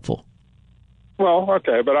be helpful. Well,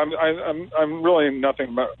 okay, but I'm really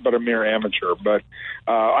nothing but a mere amateur. But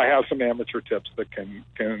I have some amateur tips that can.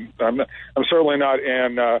 I'm certainly not.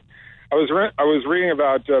 And I was reading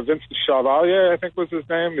about Vincent Chevalier, I think was his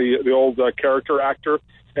name, the old character actor,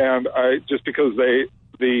 and just because I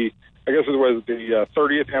guess it was the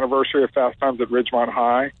 30th anniversary of Fast Times at Ridgemont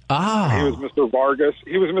High. Ah, he was Mr. Vargas.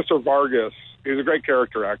 He was a great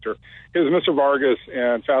character actor. He was Mr. Vargas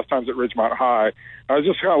in Fast Times at Ridgemont High. I was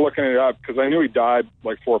just kind of looking it up because I knew he died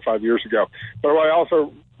like 4 or 5 years ago. But what I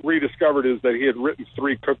also rediscovered is that he had written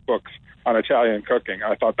 3 cookbooks on Italian cooking.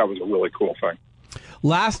 I thought that was a really cool thing.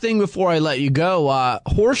 Last thing before I let you go,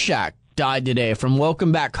 Horseshack died today from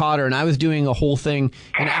Welcome Back, Kotter, and I was doing a whole thing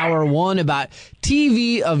in hour 1 about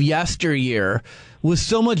TV of yesteryear was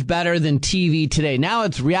so much better than TV today. Now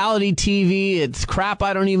it's reality TV. It's crap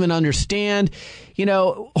I don't even understand.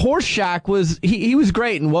 Horseshack was he was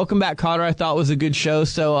great, and Welcome Back, Kotter I thought was a good show.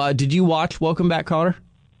 So did you watch Welcome Back, Kotter?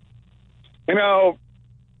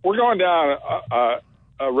 We're going down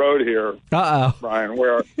a road here, Brian,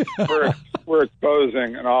 where we're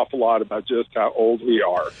exposing an awful lot about just how old we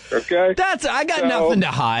are. Okay, I got nothing to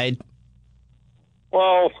hide.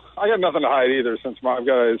 Well, I got nothing to hide either, since I've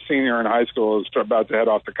got a senior in high school who's about to head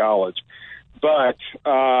off to college. but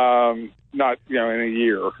not in a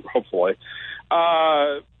year, hopefully.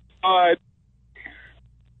 But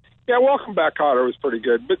yeah, Welcome Back, Kotter was pretty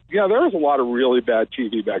good. But there was a lot of really bad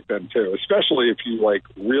TV back then too, especially if you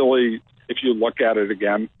if you look at it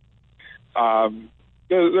again.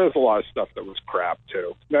 There's a lot of stuff that was crap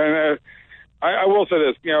too. And I will say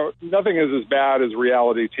this: nothing is as bad as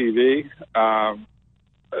reality TV,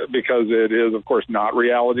 because it is, of course, not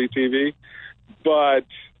reality TV. But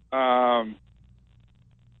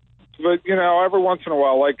every once in a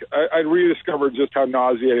while, I rediscovered just how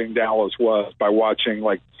nauseating Dallas was by watching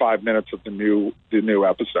 5 minutes of the new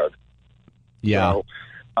episode. Yeah.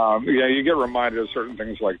 So, you get reminded of certain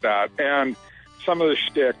things like that, and some of the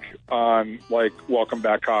shtick on Welcome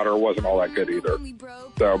Back, Kotter wasn't all that good either.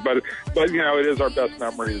 So, but it is our best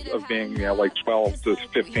memories of being 12 to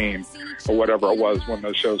 15 or whatever it was when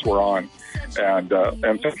those shows were on, and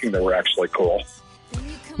thinking they were actually cool.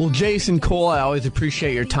 Well, Jason Cole, I always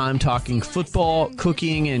appreciate your time talking football,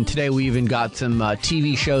 cooking, and today we even got some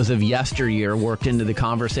TV shows of yesteryear worked into the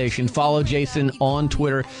conversation. Follow Jason on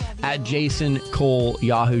Twitter at Jason Cole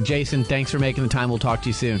Yahoo. Jason, thanks for making the time. We'll talk to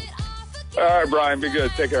you soon. All right, Brian, be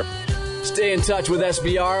good. Take care. Stay in touch with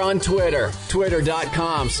SBR on Twitter,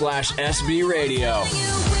 twitter.com/SB Radio.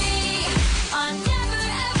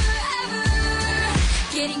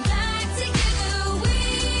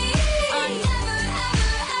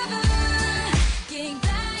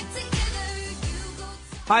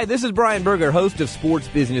 Hi, this is Brian Berger, host of Sports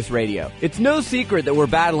Business Radio. It's no secret that we're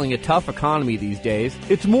battling a tough economy these days.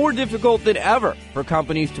 It's more difficult than ever for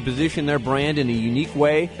companies to position their brand in a unique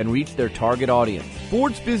way and reach their target audience.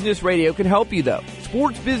 Sports Business Radio can help you, though.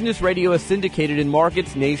 Sports Business Radio is syndicated in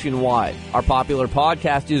markets nationwide. Our popular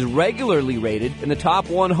podcast is regularly rated in the top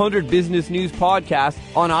 100 business news podcasts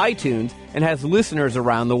on iTunes and has listeners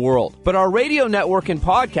around the world. But our radio network and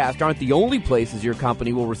podcast aren't the only places your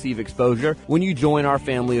company will receive exposure when you join our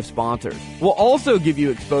family of sponsors. We'll also give you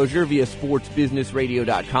exposure via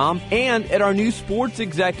sportsbusinessradio.com and at our new Sports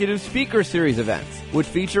Executive Speaker Series events, which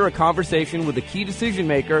feature a conversation with a key decision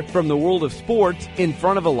maker from the world of sports in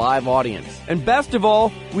front of a live audience. And best of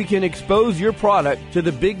all, we can expose your product to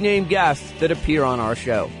the big name guests that appear on our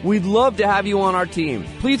show. We'd love to have you on our team.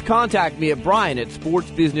 Please contact me at Brian at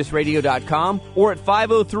sportsbusinessradio.com or at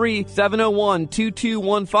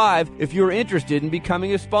 503-701-2215 if you're interested in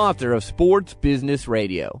becoming a sponsor of Sports Business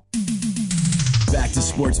Radio. Back to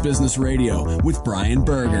Sports Business Radio with Brian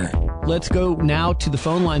Berger. Let's go now to the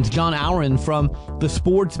phone lines. John Aaron from the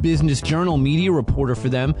Sports Business Journal, media reporter for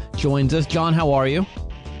them, joins us. John, how are you?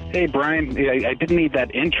 Hey, Brian. I didn't need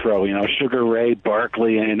that intro, Sugar Ray,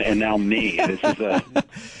 Barkley, and now me. This is a...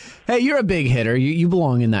 Hey, you're a big hitter. You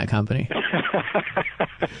belong in that company.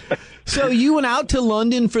 So you went out to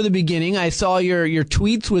London for the beginning. I saw your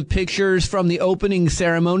tweets with pictures from the opening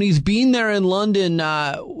ceremonies. Being there in London,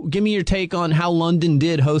 give me your take on how London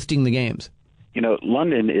did hosting the games.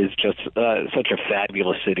 London is just such a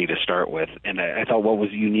fabulous city to start with. And I thought what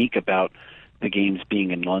was unique about the games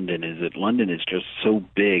being in London is that London is just so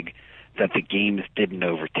big that the games didn't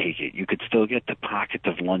overtake it. You could still get to pockets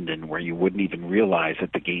of London where you wouldn't even realize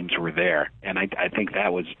that the games were there. And I think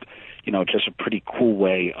that was, just a pretty cool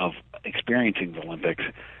way of experiencing the Olympics.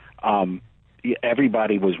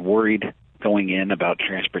 Everybody was worried going in about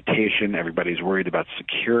transportation. Everybody's worried about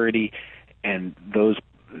security. And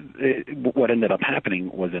what ended up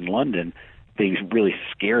happening was in London, they really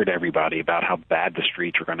scared everybody about how bad the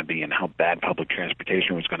streets were going to be and how bad public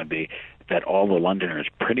transportation was going to be, that all the Londoners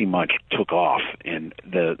pretty much took off. And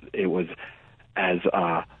it was as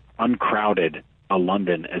uncrowded a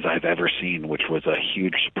London as I've ever seen, which was a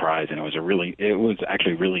huge surprise. And it was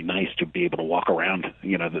actually really nice to be able to walk around,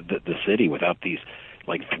 the city without these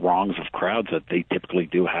throngs of crowds that they typically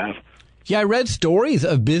do have. Yeah, I read stories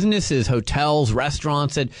of businesses, hotels,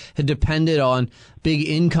 restaurants that had depended on big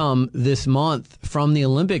income this month from the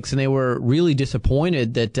Olympics, and they were really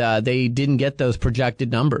disappointed that they didn't get those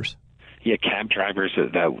projected numbers. Yeah, cab drivers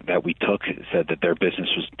that we took said that their business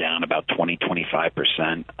was down about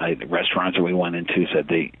 20-25%. The restaurants that we went into said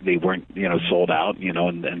they weren't sold out,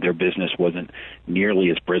 and their business wasn't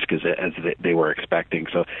nearly as brisk as they were expecting.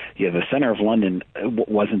 So yeah, the center of London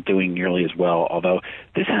wasn't doing nearly as well. Although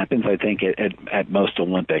this happens, I think, at most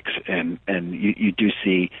Olympics, and you do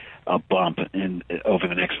see a bump over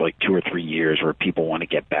the next 2 or 3 years where people want to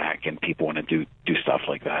get back and people want to do stuff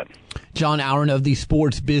like that. John Aaron of the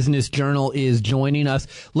Sports Business Journal is joining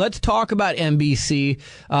us. Let's talk about NBC.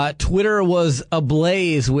 Twitter was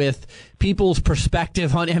ablaze with people's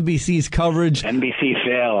perspective on NBC's coverage. NBC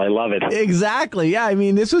fail. I love it. Exactly. Yeah. I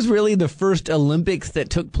mean, this was really the first Olympics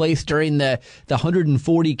that took place during the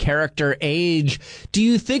 140 character age. Do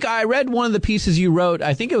you think, I read one of the pieces you wrote,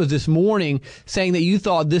 I think it was this morning, saying that you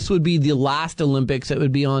thought this would be the last Olympics that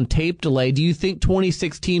would be on tape delay. Do you think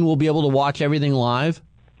 2016 will be able to watch everything live?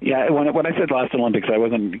 Yeah, when I said last Olympics, I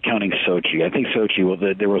wasn't counting Sochi. I think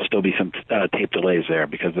Sochi, there will still be some tape delays there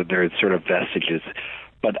because there are sort of vestiges.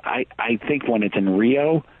 But I think when it's in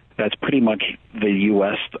Rio, that's pretty much the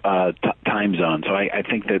U.S. Time zone. So I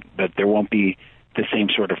think that there won't be the same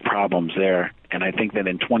sort of problems there. And I think that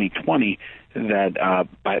in 2020, that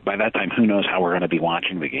by that time, who knows how we're going to be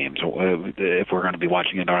watching the games, if we're going to be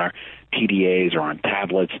watching it on our PDAs or on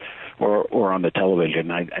tablets or on the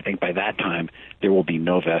television. I think by that time, there will be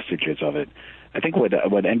no vestiges of it. I think what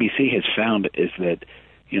NBC has found is that,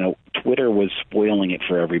 Twitter was spoiling it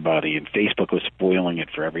for everybody, and Facebook was spoiling it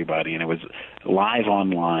for everybody, and it was live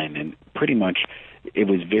online, and pretty much it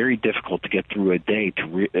was very difficult to get through a day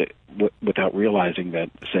without realizing that,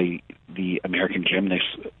 say, the American gymnasts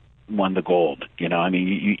won the gold. You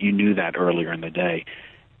knew that earlier in the day,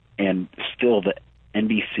 and still the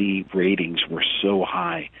NBC ratings were so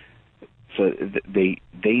high, so they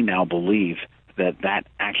now believe that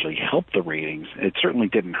actually helped the ratings. It certainly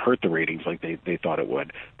didn't hurt the ratings like they thought it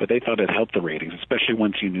would, but they thought it helped the ratings, especially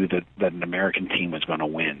once you knew that an American team was going to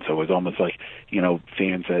win. So it was almost like,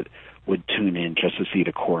 fans that would tune in just to see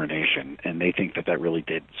the coronation, and they think that really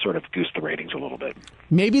did sort of goose the ratings a little bit.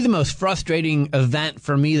 Maybe the most frustrating event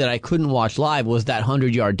for me that I couldn't watch live was that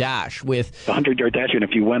 100-yard dash. With the 100-yard dash, and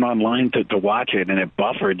if you went online to watch it and it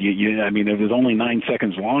buffered, it was only 9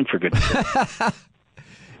 seconds long, for goodness sake.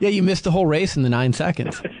 Yeah, you missed the whole race in the 9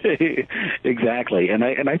 seconds. Exactly, and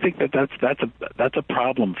I think that's a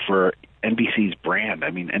problem for NBC's brand. I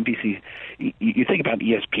mean, NBC. You think about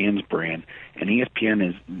ESPN's brand, and ESPN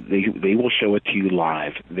is they will show it to you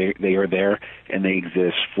live. They are there and they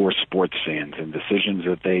exist for sports fans, and decisions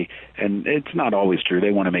that and it's not always true. They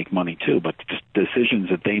want to make money too, but the decisions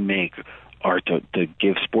that they make are to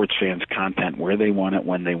give sports fans content where they want it,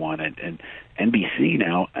 when they want it. And NBC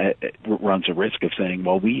now runs a risk of saying,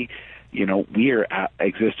 well, we are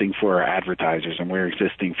existing for our advertisers and we're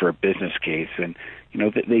existing for a business case. And,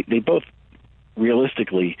 they both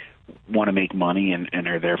realistically want to make money and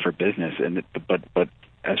are there for business. But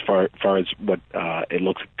as far as what it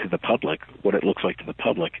looks to the public, what it looks like to the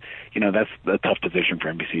public, that's a tough position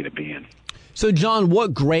for NBC to be in. So, John,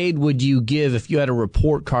 what grade would you give, if you had a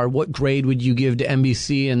report card, what grade would you give to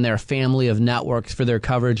NBC and their family of networks for their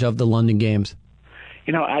coverage of the London Games?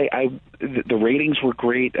 The ratings were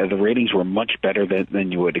great. The ratings were much better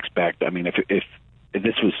than you would expect. I mean, if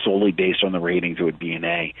this was solely based on the ratings, it would be an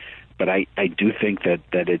A. But I do think that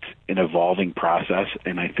it's an evolving process,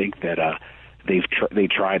 and I think that they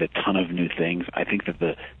tried a ton of new things. I think that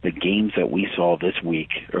the games that we saw this week,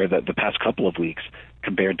 or the past couple of weeks,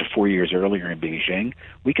 compared to 4 years earlier in Beijing,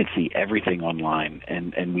 we could see everything online,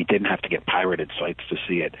 and we didn't have to get pirated sites to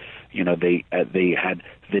see it. They had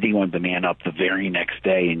video on demand up the very next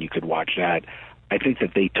day, and you could watch that. I think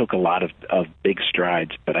that they took a lot of big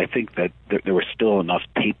strides, but I think that there were still enough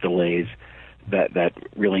tape delays that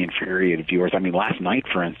really infuriated viewers. I mean, last night,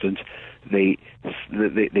 for instance, they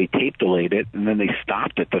tape delayed it, and then they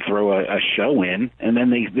stopped it to throw a show in, and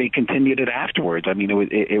then they continued it afterwards. I mean,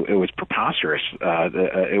 it was preposterous.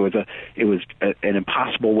 It was an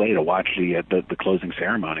impossible way to watch the closing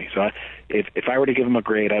ceremony. So if I were to give them a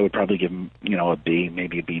grade, I would probably give them a B,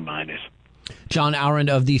 maybe a B minus. John Ourand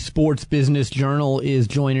of the Sports Business Journal is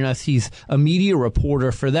joining us. He's a media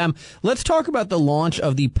reporter for them. Let's talk about the launch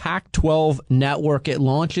of the Pac-12 network. It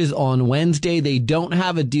launches on Wednesday. They don't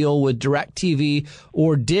have a deal with DirecTV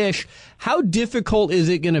or Dish. How difficult is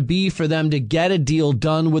it going to be for them to get a deal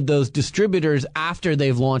done with those distributors after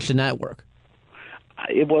they've launched a network?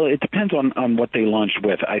 Well, it depends on what they launch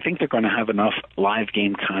with. I think they're going to have enough live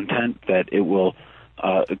game content that it will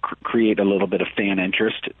create a little bit of fan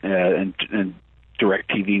interest, and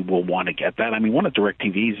DirecTV will want to get that. I mean, one of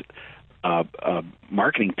DirecTV's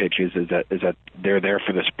marketing pitches is that they're there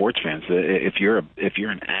for the sports fans. If you're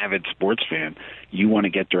an avid sports fan, you want to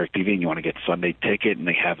get DirecTV and you want to get Sunday Ticket, and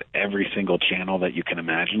they have every single channel that you can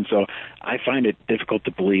imagine. So I find it difficult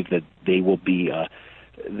to believe that they will be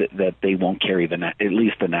that they won't carry at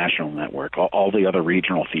least the national network. All the other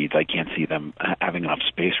regional feeds, I can't see them having enough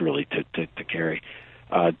space really to carry.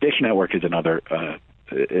 Dish Network is another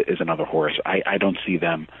horse. I don't see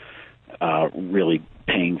them really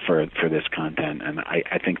paying for this content, and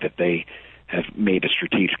I think that they have made a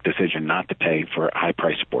strategic decision not to pay for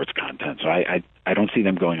high-priced sports content. So I don't see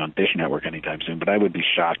them going on Dish Network anytime soon, but I would be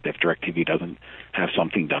shocked if DirecTV doesn't have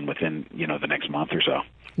something done within, the next month or so.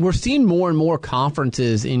 We're seeing more and more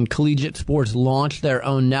conferences in collegiate sports launch their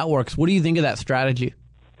own networks. What do you think of that strategy?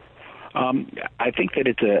 I think that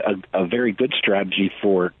it's a very good strategy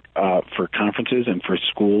for conferences and for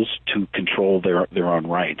schools to control their own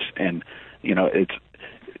rights. And,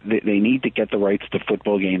 they need to get the rights to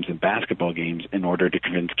football games and basketball games in order to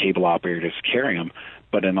convince cable operators to carry them.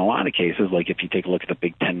 But in a lot of cases, like if you take a look at the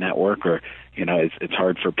Big Ten Network, or it's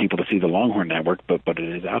hard for people to see the Longhorn Network, but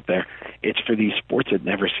it is out there. It's for these sports that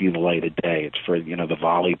never see the light of day. It's for the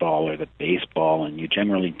volleyball or the baseball, and you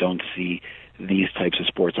generally don't see these types of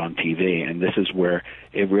sports on TV. And this is where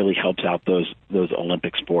it really helps out those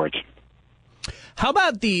Olympic sports. How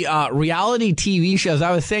about the reality TV shows?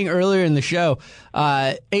 I was saying earlier in the show,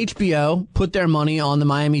 HBO put their money on the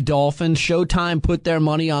Miami Dolphins. Showtime put their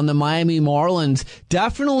money on the Miami Marlins.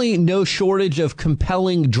 Definitely no shortage of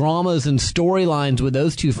compelling dramas and storylines with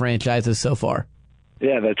those two franchises so far.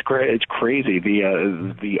 Yeah, that's great. It's crazy.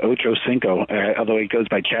 The Ocho Cinco, although it goes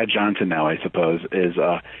by Chad Johnson now, I suppose, is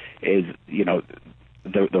the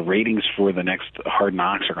ratings for the next Hard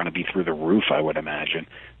Knocks are going to be through the roof, I would imagine.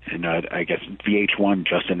 And I guess VH1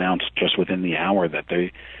 just announced just within the hour that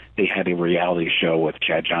they had a reality show with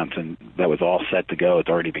Chad Johnson that was all set to go. It's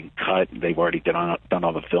already been cut. They've already done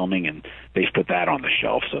all the filming, and they've put that on the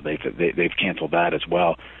shelf. So they've canceled that as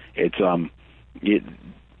well. It's the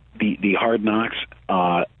Hard Knocks.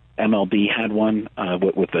 MLB had one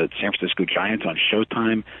with the San Francisco Giants on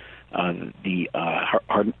Showtime. The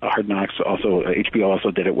Hard Knocks also, HBO also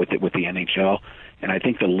did it with the NHL, and I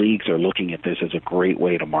think the leagues are looking at this as a great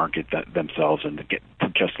way to market themselves and to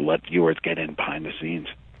just let viewers get in behind the scenes.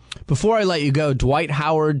 Before I let you go, Dwight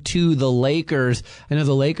Howard to the Lakers. I know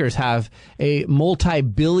the Lakers have a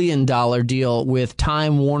multi-billion-dollar deal with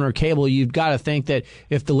Time Warner Cable. You've got to think that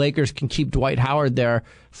if the Lakers can keep Dwight Howard there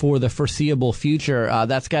for the foreseeable future,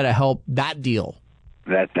 that's got to help that deal.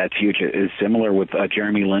 That's huge. It's similar with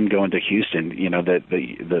Jeremy Lin going to Houston.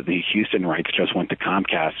 The Houston rights just went to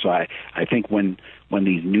Comcast. So I think when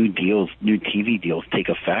these new TV deals take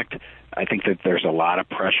effect, I think that there's a lot of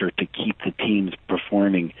pressure to keep the teams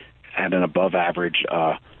performing at an above average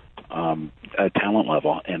talent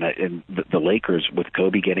level. And the Lakers, with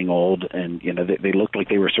Kobe getting old, and they looked like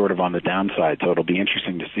they were sort of on the downside. So it'll be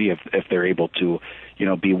interesting to see if they're able to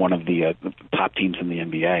be one of the top teams in the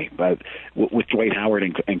NBA. But with Dwight Howard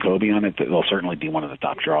and Kobe on it, they'll certainly be one of the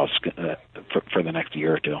top draws for the next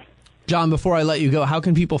year or two. John, before I let you go, how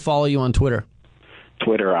can people follow you on Twitter?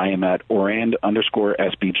 Twitter, I am at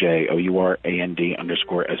Orand_SBJ,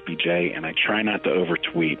 OURAND_SBJ, and I try not to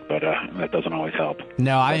overtweet, but that doesn't always help.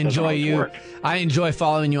 No, I enjoy you. Work. I enjoy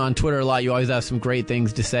following you on Twitter a lot. You always have some great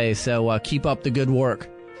things to say, so keep up the good work.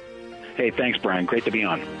 Hey, thanks, Brian. Great to be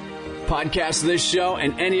on. Podcast this show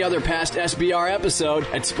and any other past SBR episode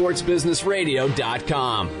at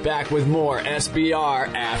sportsbusinessradio.com. Back with more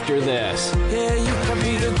SBR after this. Yeah, you can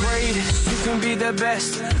be the greatest. You can be the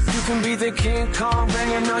best. You can be the King Kong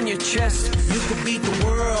banging on your chest. You can beat the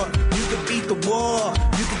world. You can beat the war.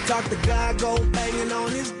 You can talk the guy, go banging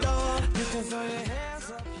on his door. You can throw your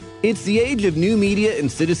hands up. It's the age of new media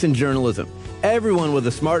and citizen journalism. Everyone with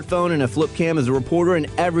a smartphone and a flip cam is a reporter, and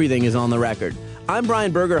everything is on the record. I'm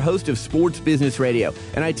Brian Berger, host of Sports Business Radio,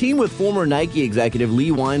 and I team with former Nike executive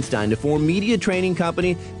Lee Weinstein to form media training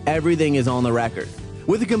company Everything is on the Record.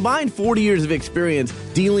 With a combined 40 years of experience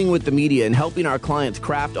dealing with the media and helping our clients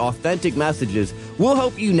craft authentic messages, we'll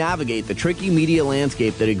help you navigate the tricky media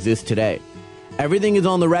landscape that exists today. Everything is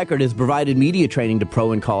on the Record has provided media training to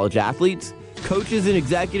pro and college athletes, coaches and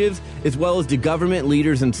executives, as well as to government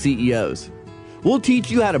leaders and CEOs. We'll teach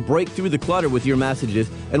you how to break through the clutter with your messages,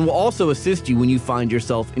 and we'll also assist you when you find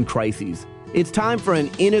yourself in crises. It's time for an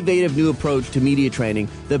innovative new approach to media training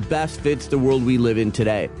that best fits the world we live in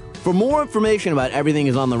today. For more information about Everything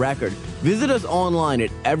is on the Record, visit us online at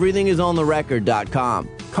everythingisontherecord.com.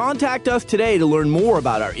 Contact us today to learn more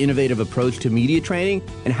about our innovative approach to media training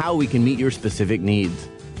and how we can meet your specific needs.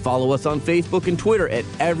 Follow us on Facebook and Twitter at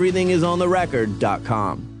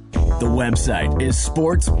everythingisontherecord.com. The website is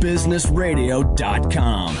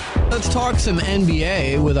sportsbusinessradio.com. Let's talk some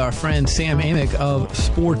NBA with our friend Sam Amick of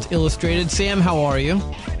Sports Illustrated. Sam, how are you?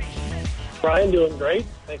 Brian, doing great.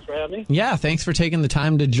 Thanks for having me. Yeah, thanks for taking the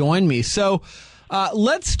time to join me. So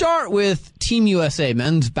let's start with Team USA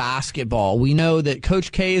men's basketball. We know that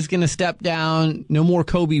Coach K is going to step down. No more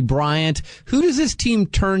Kobe Bryant. Who does this team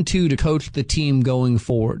turn to coach the team going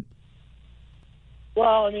forward?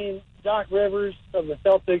 Well, I mean, Doc Rivers of the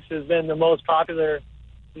Celtics has been the most popular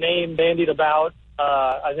name bandied about.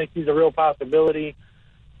 I think he's a real possibility.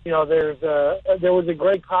 You know, there was a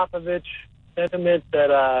Greg Popovich sentiment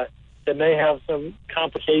that may have some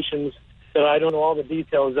complications that I don't know all the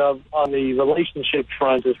details of on the relationship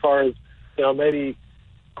front, as far as, you know, maybe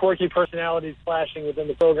quirky personalities clashing within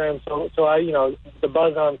the program. So I, you know, the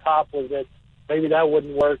buzz on top was that maybe that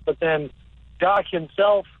wouldn't work. But then Doc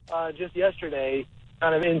himself just yesterday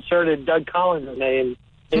kind of inserted Doug Collins' name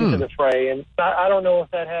into the fray, and I don't know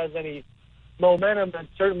if that has any momentum, but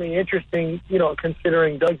certainly interesting, you know,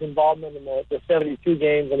 considering Doug's involvement in the 72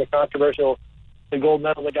 games and the gold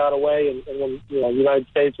medal that got away, and when, you know, the United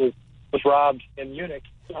States was robbed in Munich.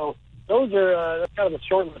 So those are that's kind of the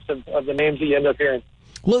short list of the names that you end up hearing.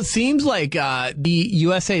 Well, it seems like the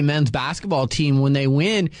USA men's basketball team, when they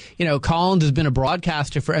win, you know, Collins has been a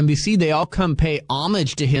broadcaster for NBC. They all come pay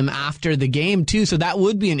homage to him after the game, too. So that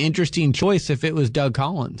would be an interesting choice if it was Doug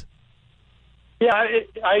Collins. Yeah,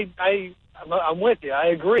 I'm with you. I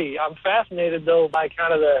agree. I'm fascinated, though, by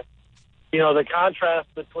kind of the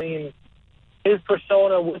contrast between his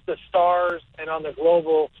persona with the stars and on the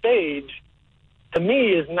global stage, to me,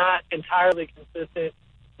 is not entirely consistent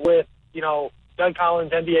with, you know, Doug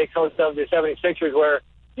Collins, NBA coach of the 76ers, where,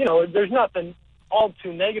 you know, there's nothing all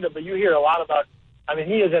too negative, but you hear a lot about, I mean,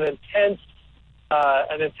 he is an intense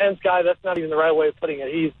guy. That's not even the right way of putting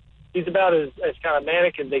it. He's about as kind of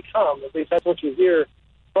manic as they come. At least that's what you hear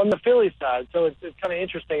from the Philly side. So it's kind of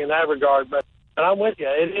interesting in that regard. But I'm with you.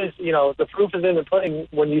 It is, you know, the proof is in the pudding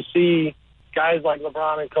when you see guys like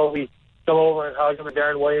LeBron and Kobe come over and hug him, and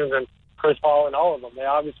Darren Williams and Chris Paul and all of them. They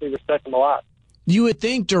obviously respect him a lot. You would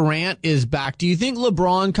think Durant is back. Do you think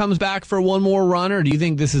LeBron comes back for one more run, or do you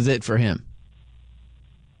think this is it for him?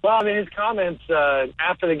 Well, I mean, his comments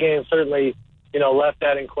after the game certainly, you know, left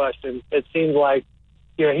that in question. It seems like,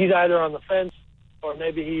 you know, he's either on the fence, or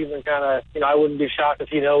maybe he even kind of, you know, I wouldn't be shocked if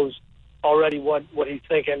he knows already what he's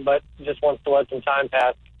thinking, but just wants to let some time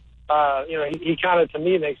pass. You know, he kind of, to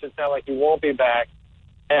me, makes it sound like he won't be back.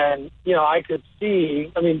 And, you know, I could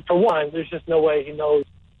see, I mean, for one, there's just no way he knows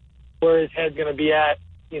where his head's going to be at,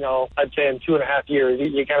 you know, I'd say in 2.5 years.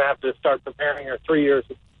 You kind of have to start preparing, or 3 years.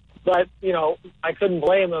 But, you know, I couldn't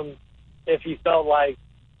blame him if he felt like,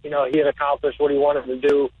 you know, he had accomplished what he wanted to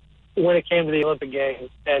do when it came to the Olympic Games,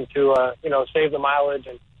 and to, you know, save the mileage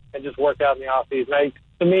and just work out in the offseason.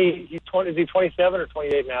 To me, is he 27 or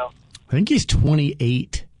 28 now? I think he's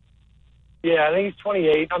 28. Yeah, I think he's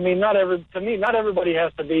 28. I mean, not everybody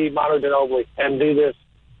has to be Manu Ginobili and do this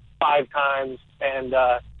 5 times. And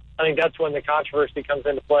I think that's when the controversy comes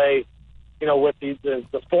into play, you know, with the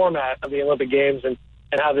format of the Olympic Games, and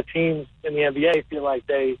how the teams in the NBA feel like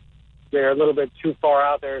they're a little bit too far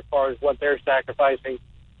out there as far as what they're sacrificing.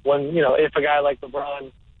 When, you know, if a guy like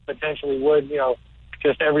LeBron potentially would, you know,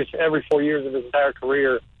 just every 4 years of his entire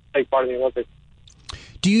career take part in the Olympics.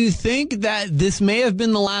 Do you think that this may have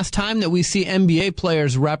been the last time that we see NBA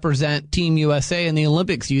players represent Team USA in the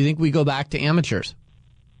Olympics? Do you think we go back to amateurs?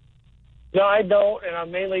 No, I don't, and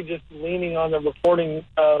I'm mainly just leaning on the reporting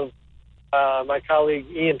of my colleague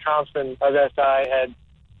Ian Thompson of SI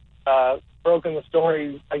had broken the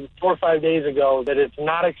story like 4 or 5 days ago that it's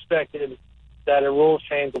not expected that a rules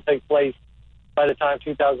change will take place by the time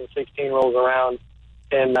 2016 rolls around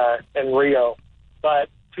in Rio. But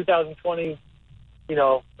 2020, you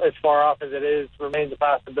know, as far off as it is, remains a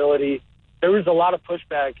possibility. There was a lot of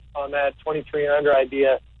pushback on that 23 and under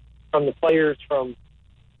idea from the players, from,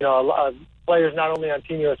 you know, a lot of players not only on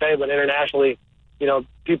Team USA but internationally. You know,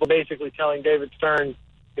 people basically telling David Stern,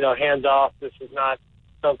 you know, hands off. This is not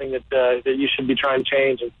something that you should be trying to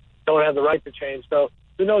change, and don't have the right to change. So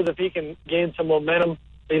who knows if he can gain some momentum.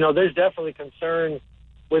 You know, there's definitely concern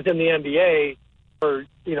within the NBA for,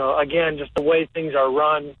 you know, again, just the way things are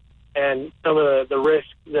run and some of the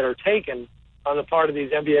risks that are taken on the part of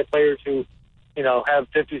these NBA players who, you know, have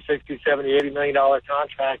 $50, $60, $70, $80 million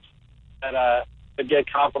contracts that get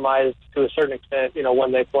compromised to a certain extent, you know,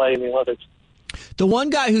 when they play in the Olympics. The one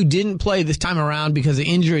guy who didn't play this time around because of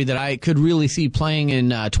injury that I could really see playing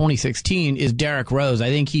in 2016 is Derrick Rose. I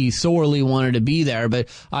think he sorely wanted to be there, but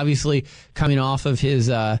obviously coming off of his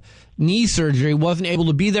knee surgery, wasn't able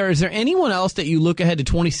to be there. Is there anyone else that you look ahead to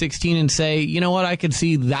 2016 and say, you know what, I could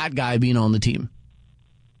see that guy being on the team?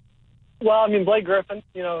 Well, I mean, Blake Griffin,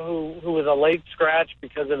 you know, who was a late scratch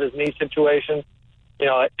because of his knee situation. You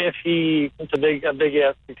know, if he, it's a big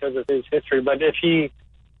if because of his history, but if he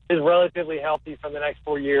is relatively healthy for the next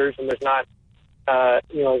 4 years and there's not,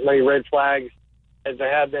 you know, as many red flags as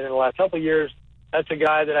there have been in the last couple of years, that's a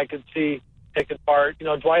guy that I could see taking part. You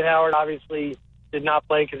know, Dwight Howard obviously did not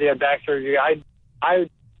play because he had back surgery. I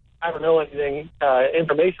I don't know anything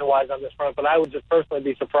information-wise on this front, but I would just personally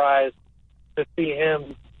be surprised to see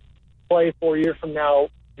him play 4 years from now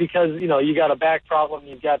because, you got a back problem,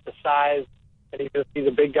 you've got the size, and he's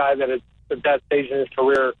a big guy that at that stage in his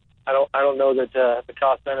career, I don't know that the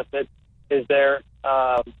cost-benefit is there.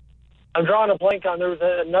 I'm drawing a blank on, there was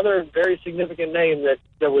another very significant name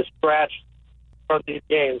that was scratched from these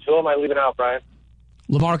games. Who am I leaving out, Brian?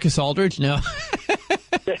 LaMarcus Aldridge? No.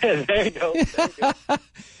 There you go.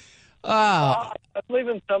 I'm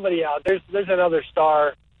leaving somebody out. There's another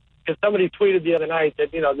star, because somebody tweeted the other night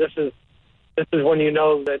that, this is when you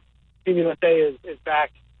know that Team USA is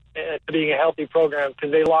back to being a healthy program,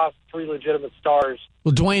 because they lost 3 legitimate stars.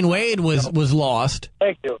 Well, Dwayne Wade was lost.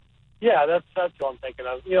 Thank you. Yeah, that's what I'm thinking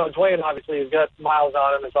of. Dwayne obviously has got miles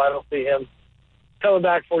on him, and so I don't see him coming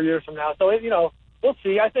back 4 years from now. So, we'll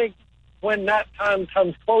see. I think when that time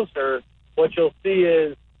comes closer, what you'll see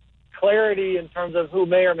is clarity in terms of who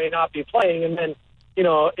may or may not be playing. And then,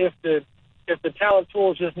 if the talent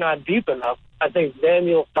pool is just not deep enough, I think then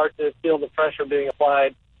you'll start to feel the pressure being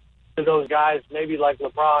applied to those guys, maybe like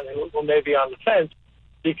LeBron, who may be on the fence,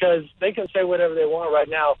 because they can say whatever they want right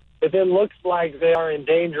now. If it looks like they are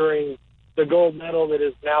endangering the gold medal that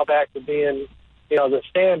is now back to being, the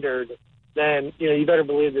standard, then, you better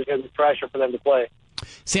believe there's going to be pressure for them to play.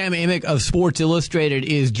 Sam Amick of Sports Illustrated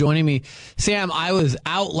is joining me. Sam, I was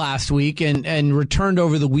out last week and returned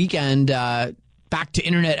over the weekend back to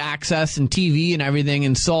internet access and TV and everything,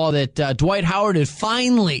 and saw that Dwight Howard had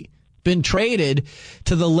finally been traded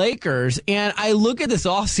to the Lakers. And I look at this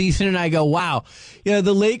offseason and I go, wow, the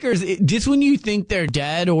Lakers, just when you think they're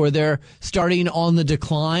dead or they're starting on the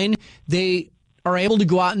decline, they are able to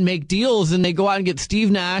go out and make deals, and they go out and get Steve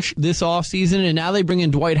Nash this offseason, and now they bring in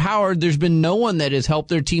Dwight Howard. There's been no one that has helped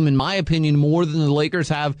their team, in my opinion, more than the Lakers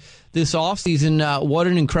have this offseason. What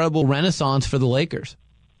an incredible renaissance for the Lakers.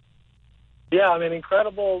 Yeah,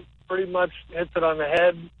 incredible pretty much hits it on the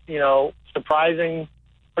head. Surprising,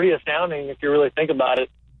 pretty astounding if you really think about it,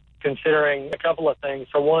 considering a couple of things.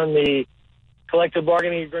 For one, the collective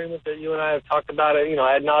bargaining agreement that you and I have talked about,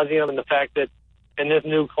 ad nauseum, and the fact that in this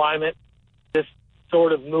new climate, this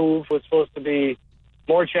sort of move was supposed to be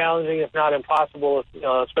more challenging, if not impossible,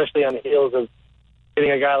 especially on the heels of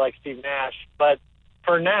getting a guy like Steve Nash. But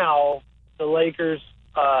for now, the Lakers,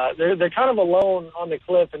 they're kind of alone on the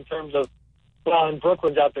cliff in terms of, and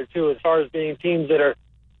Brooklyn's out there too, as far as being teams that are,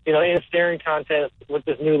 in a staring contest with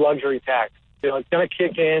this new luxury tax. It's going to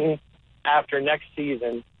kick in after next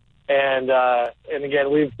season, and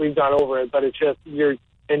again, we've gone over it, but it's just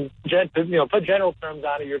put general terms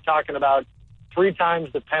on it. You're talking about 3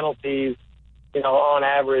 times the penalties, on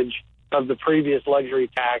average of the previous luxury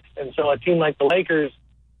tax. And so a team like the Lakers,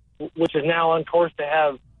 which is now on course to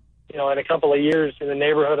have, in a couple of years in the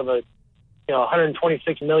neighborhood of a,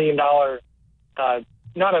 $126 million,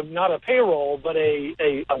 not a payroll, but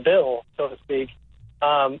a bill, so to speak.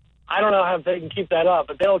 I don't know how they can keep that up,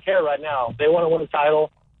 but they don't care right now. They want to win a title.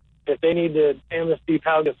 If they need to amnesty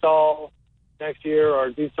Pau Gasol next year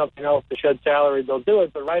or do something else to shed salary, they'll do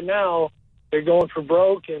it. But right now, they're going for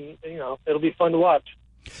broke, and, it'll be fun to watch.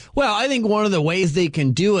 Well, I think one of the ways they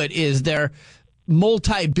can do it is their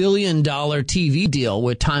multi-billion-dollar TV deal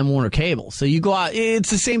with Time Warner Cable. So you go out, it's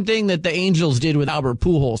the same thing that the Angels did with Albert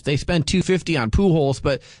Pujols. They spent $250 on Pujols,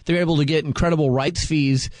 but they're able to get incredible rights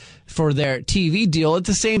fees for their TV deal. It's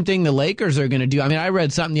the same thing the Lakers are going to do. I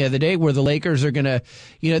read something the other day where the Lakers are going to,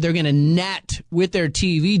 they're going to net with their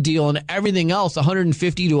TV deal and everything else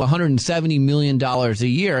 $150 to $170 million a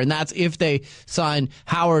year. And that's if they sign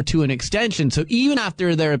Howard to an extension. So even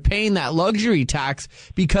after they're paying that luxury tax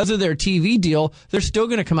because of their TV deal, they're still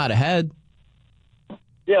going to come out ahead.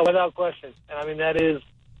 Yeah, without question. And that is,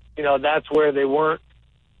 that's where they weren't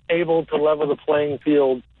able to level the playing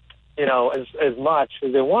field, as much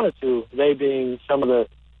as they wanted to, they being some of the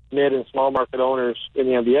mid and small market owners in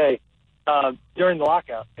the NBA, during the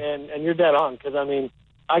lockout. And you're dead on, because,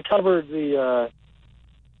 I covered in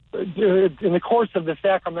the course of the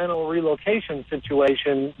Sacramento relocation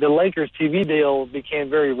situation, the Lakers TV deal became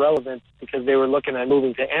very relevant because they were looking at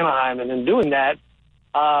moving to Anaheim. And in doing that,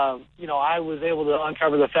 I was able to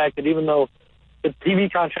uncover the fact that even though the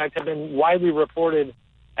TV contract had been widely reported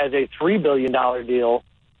as a $3 billion deal,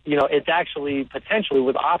 it's actually potentially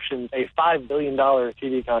with options a $5 billion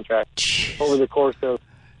TV contract over the course of,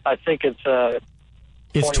 I think it's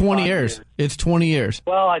 20 years. It's 20 years.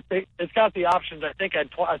 Well, I think it's got the options. I think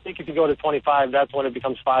if you go to 25, that's when it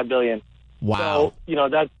becomes $5 billion. Wow. So,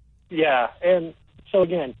 and so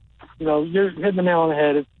again, you're hitting the nail on the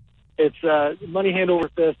head. It's money hand over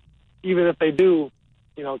fist, even if they do,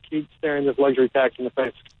 keep staring this luxury tax in the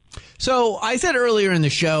face. So I said earlier in the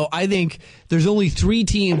show, I think there's only 3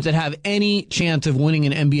 teams that have any chance of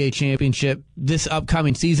winning an NBA championship this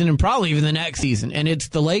upcoming season and probably even the next season. And it's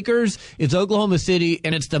the Lakers, it's Oklahoma City,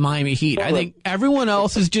 and it's the Miami Heat. I think everyone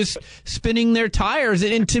else is just spinning their tires.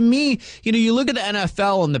 And to me, you look at the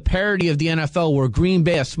NFL and the parity of the NFL where Green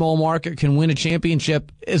Bay, a small market, can win a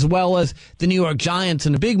championship as well as the New York Giants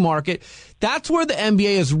in a big market. That's where the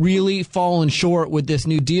NBA has really fallen short with this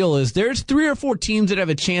new deal is there's 3 or 4 teams that have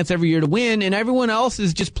a chance every year to win, and everyone else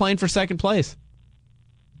is just playing for second place.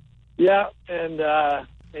 Yeah, and,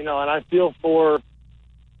 and I feel for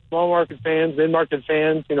small market fans, mid-market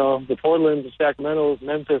fans, the Portland, the Sacramento's,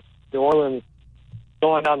 Memphis, New Orleans,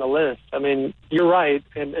 going down the list. I mean, you're right,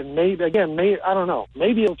 and maybe, I don't know,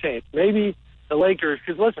 maybe it'll change. Maybe the Lakers,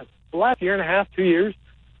 because listen, the last year and a half, 2 years,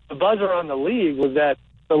 the buzzer on the league was that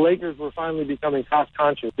the Lakers were finally becoming cost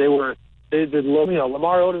conscious. Lamar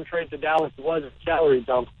Odom trade to Dallas was a salary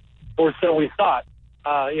dump, or so we thought.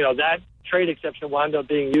 That trade exception wound up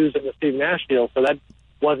being used in the Steve Nash deal, so that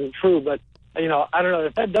wasn't true. But, I don't know,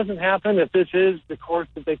 if that doesn't happen, if this is the course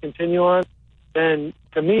that they continue on, then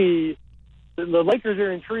to me, the Lakers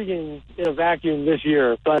are intriguing in a vacuum this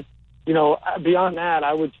year. But, beyond that,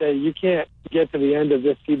 I would say you can't get to the end of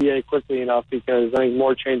this CBA quickly enough because I think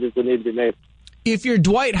more changes would need to be made. If you're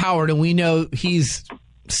Dwight Howard, and we know he's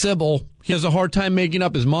Sybil, he has a hard time making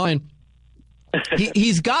up his mind.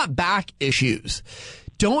 He's got back issues.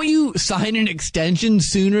 Don't you sign an extension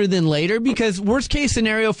sooner than later? Because worst case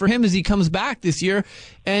scenario for him is he comes back this year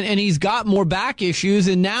and he's got more back issues.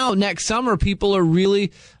 And now next summer, people are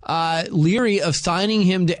really leery of signing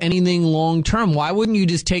him to anything long term. Why wouldn't you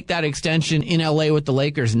just take that extension in LA with the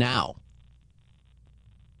Lakers now?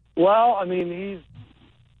 Well, I mean, he's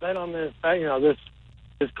been on this,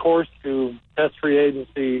 this course to test free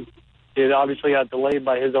agency. It obviously got delayed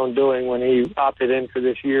by his own doing when he opted in for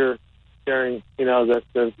this year during,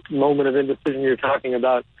 the moment of indecision you're talking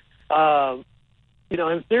about.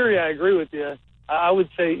 In theory, I agree with you. I would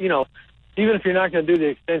say, even if you're not going to do the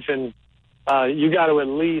extension, you got to at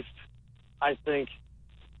least, I think,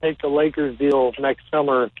 take the Lakers deal next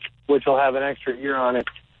summer, which will have an extra year on it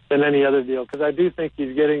than any other deal. Because I do think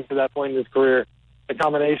he's getting to that point in his career. The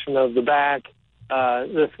combination of the back,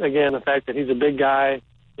 the fact that he's a big guy,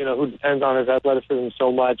 who depends on his athleticism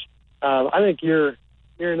so much. I think you're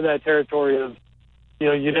into that territory of,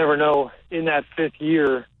 you never know in that 5th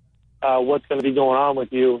year what's going to be going on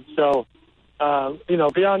with you. So,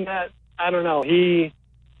 beyond that, I don't know. He,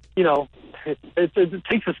 it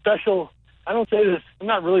takes a special. I don't say this. I'm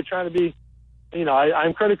not really trying to be.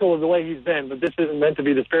 I'm critical of the way he's been, but this isn't meant to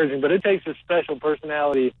be disparaging. But it takes a special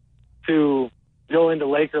personality to go into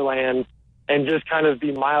Lakerland and just kind of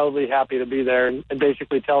be mildly happy to be there and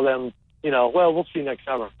basically tell them, well, we'll see you next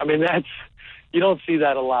summer. I mean, you don't see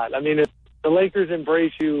that a lot. I mean, if the Lakers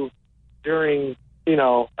embrace you during,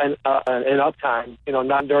 an uptime,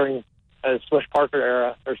 not during a Swish Parker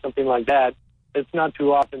era or something like that, it's not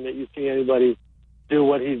too often that you see anybody do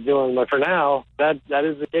what he's doing. But for now, that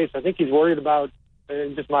is the case. I think he's worried about,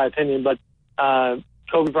 just my opinion, but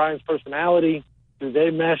Kobe Bryant's personality, do they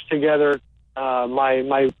mesh together?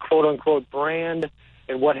 My quote-unquote brand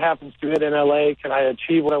and what happens to it in L.A. Can I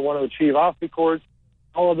achieve what I want to achieve off the court?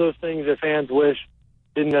 All of those things that fans wish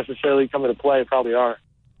didn't necessarily come into play probably are.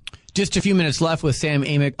 Just a few minutes left with Sam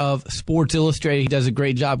Amick of Sports Illustrated. He does a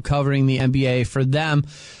great job covering the NBA for them.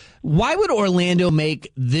 Why would Orlando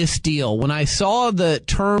make this deal? When I saw the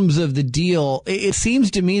terms of the deal, it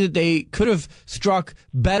seems to me that they could have struck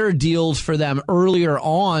better deals for them earlier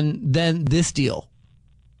on than this deal.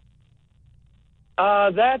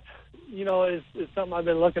 That, is something I've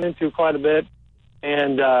been looking into quite a bit.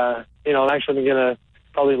 And, I'm actually going to,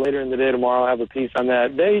 probably later in the day tomorrow, have a piece on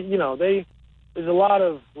that. There's a lot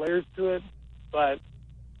of layers to it, but,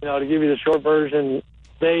 to give you the short version,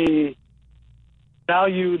 they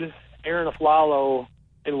valued Aaron Aflalo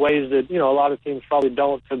in ways that, a lot of teams probably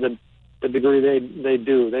don't to the degree they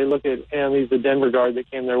do. They look at him, he's the Denver guard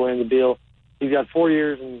that came their way in the deal. He's got 4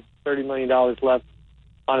 years and $30 million left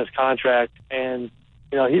on his contract, and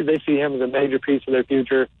they see him as a major piece of their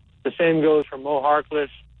future. The same goes for Mo Harkless,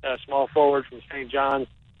 a small forward from St. John's.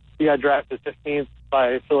 He got drafted 15th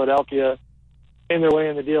by Philadelphia, came their way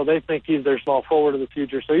in the deal. They think he's their small forward of the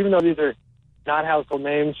future. So even though these are not household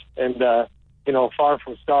names and far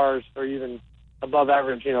from stars or even above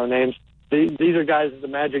average names, these are guys that the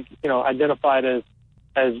Magic identified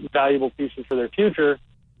as valuable pieces for their future.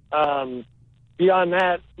 Beyond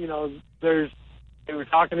that, they were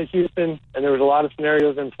talking to Houston, and there was a lot of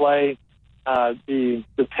scenarios in play. The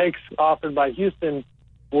picks offered by Houston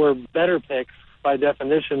were better picks by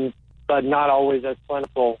definition but not always as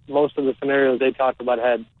plentiful. Most of the scenarios they talked about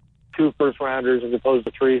had 2 first-rounders as opposed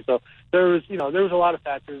to 3. So there was a lot of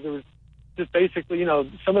factors. There was just basically,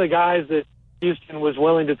 some of the guys that Houston was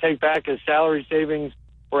willing to take back as salary savings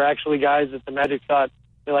were actually guys that the Magic thought,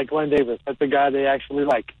 like Glenn Davis. That's the guy they actually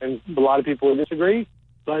like. And a lot of people would disagree,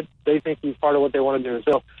 but they think he's part of what they want to do.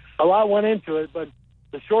 So a lot went into it, but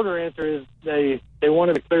the shorter answer is they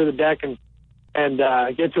wanted to clear the deck and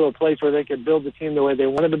get to a place where they could build the team the way they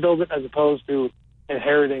wanted to build it, as opposed to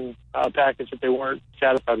inheriting a package that they weren't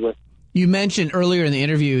satisfied with. You mentioned earlier in the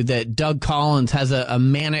interview that Doug Collins has a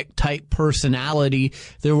manic-type personality.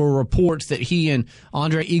 There were reports that he and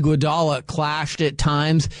Andre Iguodala clashed at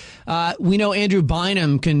times. We know Andrew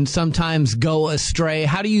Bynum can sometimes go astray.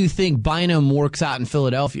 How do you think Bynum works out in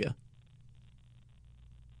Philadelphia?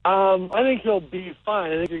 I think he'll be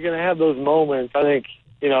fine. I think you're going to have those moments. I think,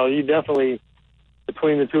 you definitely,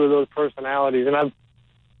 between the two of those personalities, and I'm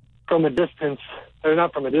from a distance, or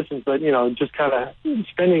not from a distance, but, just kind of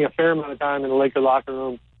spending a fair amount of time in the Laker locker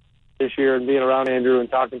room this year and being around Andrew and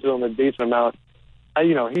talking to him a decent amount.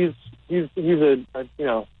 He's a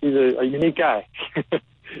unique guy.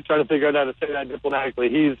 Trying to figure out how to say that diplomatically.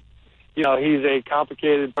 He's a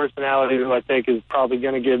complicated personality who I think is probably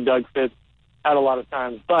going to give Doug fits out a lot of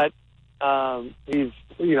times. But he's,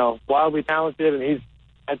 wildly talented, and he's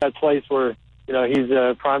at that place where, he's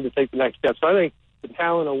primed to take the next step. So I think the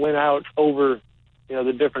talent will win out over,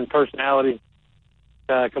 the different personality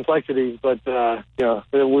complexities. But,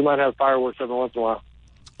 we might have fireworks every once in a while.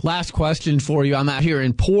 Last question for you. I'm out here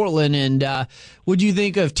in Portland, and what do you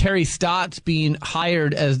think of Terry Stotts being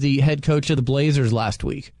hired as the head coach of the Blazers last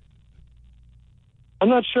week? I'm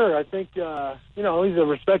not sure. I think, he's a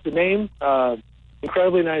respected name,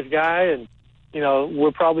 incredibly nice guy, and,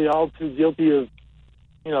 we're probably all too guilty of,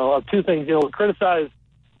 of two things. We criticize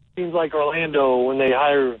teams like Orlando when they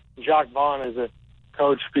hire Jacques Vaughn as a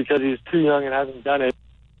coach because he's too young and hasn't done it,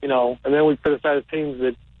 and then we criticize teams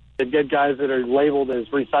that get guys that are labeled as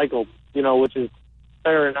recycled, which is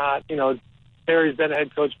fair or not. Terry's been a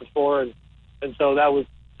head coach before, and so that was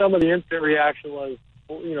some of the instant reaction was,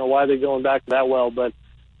 why are they going back that well? But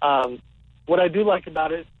what I do like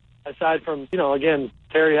about it, aside from, again,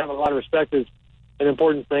 Terry having a lot of respect is an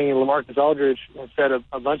important thing, and LaMarcus Aldridge said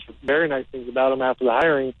a bunch of very nice things about him after the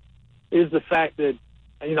hiring, is the fact that,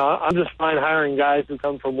 I'm just fine hiring guys who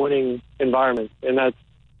come from winning environments, and that's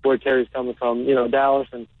where Terry's coming from. Dallas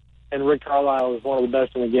and Rick Carlisle is one of the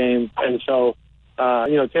best in the game. And so,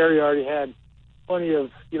 Terry already had plenty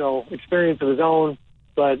of, experience of his own,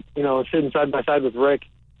 but, sitting side by side with Rick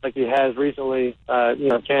like he has recently,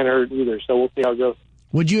 can't hurt either. So we'll see how it goes.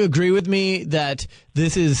 Would you agree with me that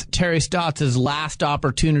this is Terry Stotts' last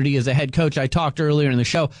opportunity as a head coach? I talked earlier in the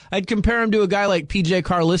show. I'd compare him to a guy like PJ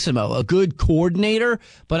Carlesimo, a good coordinator,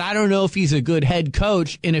 but I don't know if he's a good head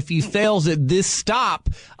coach. And if he fails at this stop,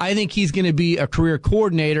 I think he's going to be a career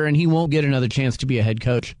coordinator and he won't get another chance to be a head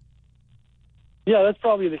coach. Yeah, that's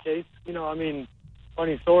probably the case.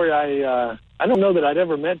 Funny story. I don't know that I'd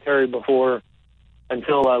ever met Terry before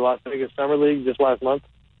until Las Vegas Summer League just last month.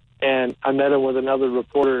 And I met him with another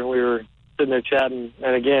reporter, and we were sitting there chatting.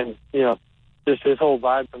 And again, just his whole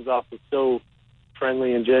vibe comes off as so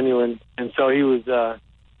friendly and genuine. And so he was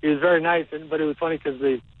very nice. But it was funny because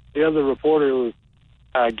the other reporter was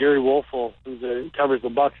Gary Wolfel, who covers the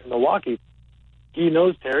Bucks in Milwaukee. He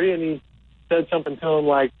knows Terry, and he said something to him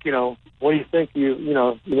like, what do you think?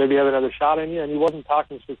 You maybe have another shot in you? And he wasn't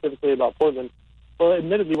talking specifically about Portland. Well,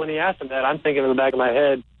 admittedly, when he asked him that, I'm thinking in the back of my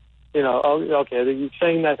head, okay, you're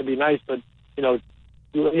saying that to be nice, but,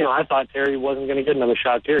 I thought Terry wasn't going to get another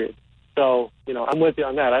shot, period. So, I'm with you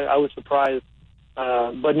on that. I was surprised,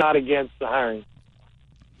 but not against the hiring.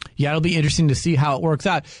 Yeah, it'll be interesting to see how it works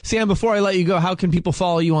out. Sam, before I let you go, how can people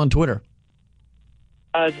follow you on Twitter?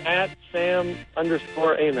 It's at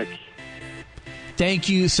Sam_Amick. Thank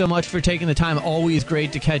you so much for taking the time. Always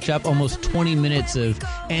great to catch up. Almost 20 minutes of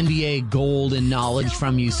NBA gold and knowledge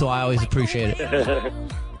from you, so I always appreciate it.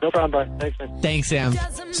 No problem, Brian. Thanks, man. Thanks, Sam.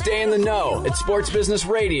 Stay in the know at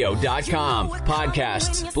sportsbusinessradio.com.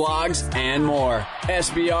 Podcasts, blogs, and more.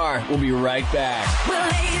 SBR will be right back. We're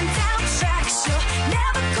laying down tracks. You're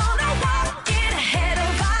never gonna walk in ahead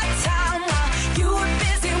of our time while you're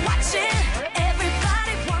busy watching.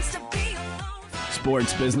 Everybody wants to be alone.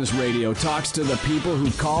 Sports Business Radio talks to the people who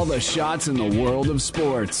call the shots in the world of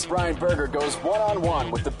sports. Brian Berger goes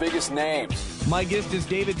one-on-one with the biggest names. My guest is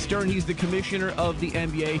David Stern. He's the commissioner of the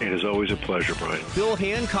NBA. It is always a pleasure, Brian. Bill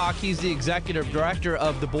Hancock, he's the executive director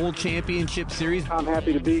of the Bowl Championship Series. I'm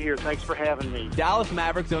happy to be here. Thanks for having me. Dallas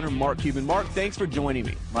Mavericks owner Mark Cuban. Mark, thanks for joining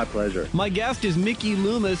me. My pleasure. My guest is Mickey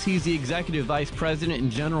Loomis. He's the executive vice president and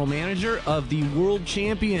general manager of the world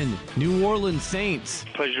champion New Orleans Saints.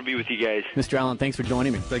 Pleasure to be with you guys. Mr. Allen, thanks for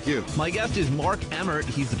joining me. Thank you. My guest is Mark Emmert.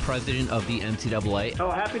 He's the president of the NCAA.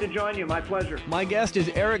 Oh, happy to join you. My pleasure. My guest is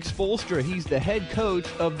Eric Spoelstra. He's the head coach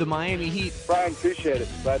of the Miami Heat. Brian, appreciate it.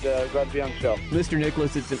 Glad to be on the show. Mr.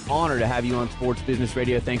 Nicholas, it's an honor to have you on Sports Business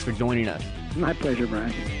Radio. Thanks for joining us. My pleasure,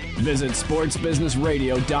 Brian. Visit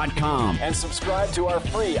sportsbusinessradio.com And subscribe to our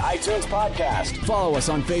free iTunes podcast. Follow us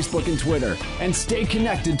on Facebook and Twitter, and stay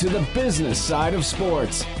connected to the business side of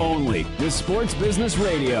sports. Only with Sports Business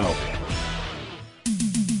Radio.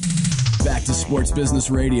 Back to Sports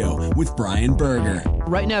Business Radio with Brian Berger.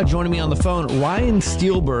 Right now, joining me on the phone, Ryan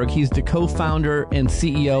Steelberg. He's the co-founder and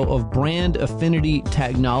CEO of Brand Affinity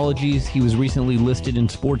Technologies. He was recently listed in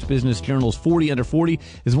Sports Business Journal's 40 Under 40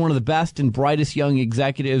 as one of the best and brightest young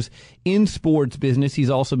executives in sports business.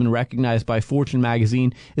 He's also been recognized by Fortune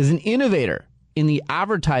magazine as an innovator in the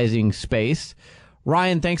advertising space.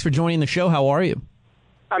 Ryan, thanks for joining the show. How are you?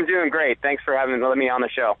 I'm doing great. Thanks for letting me on the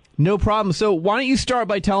show. No problem. So why don't you start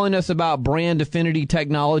by telling us about Brand Affinity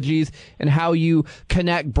Technologies and how you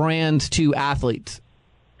connect brands to athletes?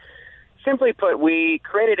 Simply put, we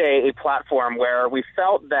created a platform where we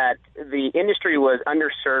felt that the industry was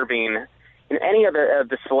underserving any of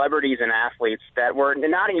the celebrities and athletes that were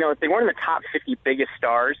not, if they weren't in the top 50 biggest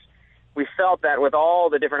stars. We felt that with all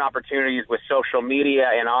the different opportunities with social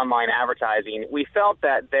media and online advertising, we felt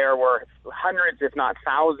that there were hundreds, if not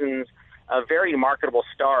thousands, of very marketable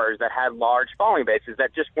stars that had large following bases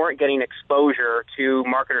that just weren't getting exposure to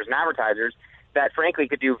marketers and advertisers that, frankly,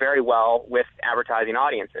 could do very well with advertising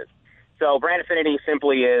audiences. So Brand Affinity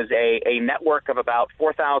simply is a network of about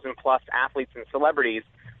 4,000 plus athletes and celebrities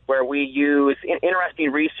where we use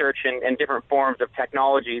interesting research and different forms of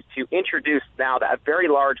technologies to introduce now that very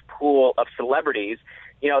large pool of celebrities.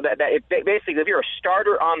 Basically, if you're a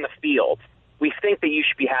starter on the field, we think that you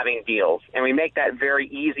should be having deals, and we make that very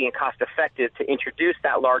easy and cost-effective to introduce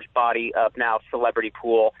that large body of now celebrity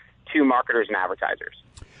pool to marketers and advertisers.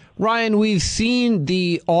 Ryan, we've seen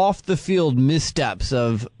the off-the-field missteps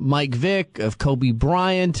of Mike Vick, of Kobe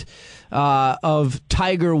Bryant, of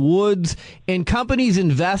Tiger Woods, and companies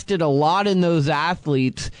invested a lot in those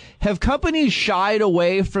athletes. Have companies shied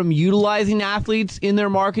away from utilizing athletes in their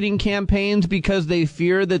marketing campaigns because they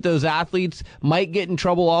fear that those athletes might get in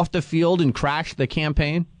trouble off the field and crash the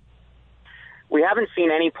campaign? We haven't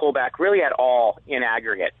seen any pullback really at all in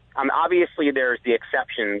aggregate. Obviously, there's the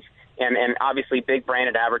exceptions. And obviously, big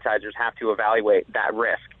branded advertisers have to evaluate that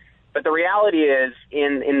risk. But the reality is,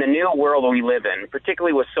 in the new world we live in,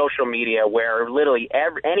 particularly with social media, where literally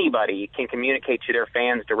anybody can communicate to their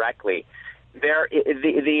fans directly, the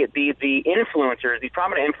influencers, these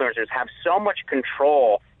prominent influencers, have so much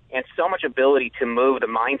control and so much ability to move the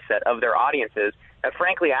mindset of their audiences that,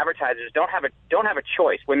 frankly, advertisers don't have a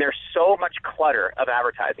choice when there's so much clutter of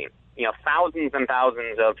advertising. Thousands and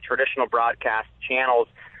thousands of traditional broadcast channels,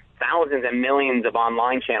 thousands and millions of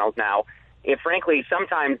online channels now. Frankly,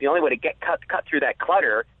 sometimes the only way to get cut through that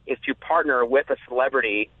clutter is to partner with a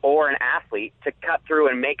celebrity or an athlete to cut through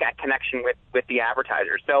and make that connection with the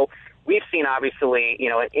advertisers. So we've seen, obviously,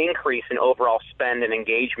 an increase in overall spend and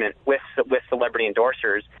engagement with celebrity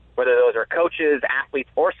endorsers, whether those are coaches,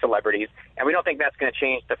 athletes, or celebrities, and we don't think that's going to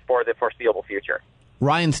change for the foreseeable future.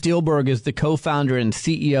 Ryan Steelberg is the co-founder and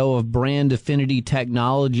CEO of Brand Affinity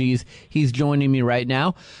Technologies. He's joining me right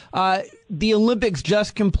now. The Olympics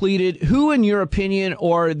just completed. Who, in your opinion,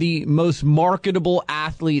 are the most marketable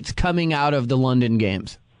athletes coming out of the London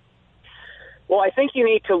Games? Well, I think you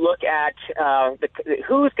need to look at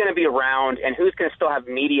who's going to be around and who's going to still have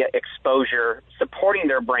media exposure supporting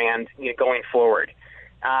their brand going forward.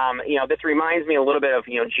 This reminds me a little bit of,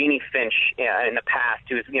 Jeannie Finch in the past,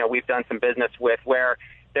 who's, we've done some business with, where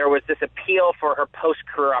there was this appeal for her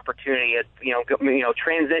post-career opportunity,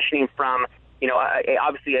 transitioning from,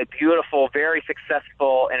 obviously a beautiful, very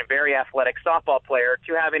successful, and very athletic softball player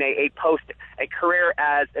to having a career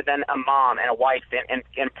as then a mom and a wife and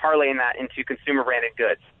parlaying that into consumer-branded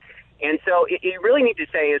goods. And so you really need to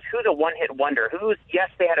say is who's a one-hit wonder? Yes,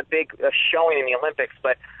 they had a big showing in the Olympics,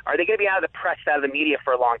 but are they going to be out of the press, out of the media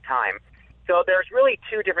for a long time? So there's really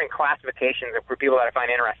two different classifications for people that I find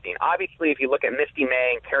interesting. Obviously, if you look at Misty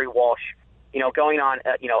May and Kerry Walsh, going on,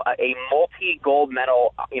 a multi-gold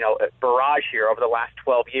medal, barrage here over the last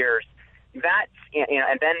 12 years. That's,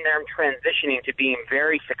 and then they're transitioning to being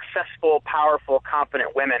very successful, powerful,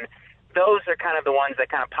 confident women. Those are kind of the ones that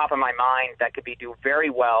kind of pop in my mind that could do very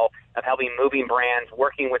well of helping moving brands,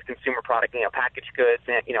 working with consumer product, packaged goods,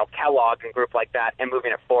 and, Kellogg and group like that, and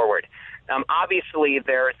moving it forward. Obviously,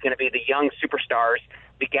 there's going to be the young superstars,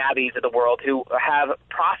 the Gabbies of the world, who have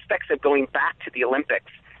prospects of going back to the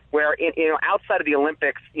Olympics, where, outside of the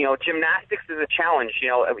Olympics, gymnastics is a challenge.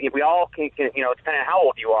 We all can, depending on how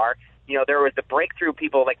old you are, there was the breakthrough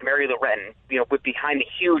people like Mary Lou Retton, with behind the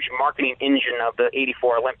huge marketing engine of the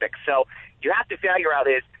 84 Olympics. So you have to figure out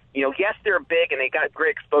is, yes, they're big and they got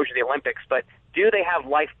great exposure to the Olympics, but do they have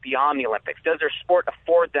life beyond the Olympics? Does their sport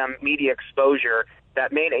afford them media exposure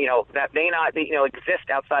that may not exist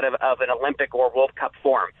outside of an Olympic or World Cup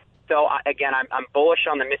forum? So again, I'm bullish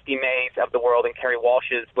on the Misty Mays of the world and Kerry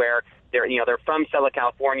Walshes, where they're from Southern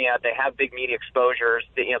California. They have big media exposures.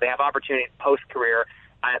 They have opportunities post-career.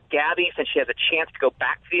 Gabby, since she has a chance to go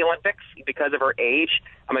back to the Olympics because of her age,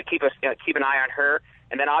 I'm going to keep an eye on her.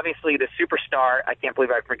 And then obviously the superstar, I can't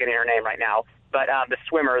believe I'm forgetting her name right now, but the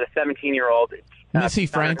swimmer, the 17-year-old. Missy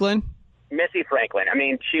Franklin? Missy Franklin. I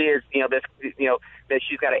mean, she is,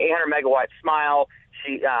 she's got an 800-megawatt smile.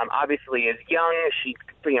 She obviously is young. She,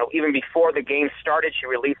 even before the game started, she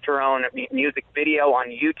released her own music video on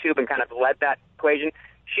YouTube and kind of led that equation.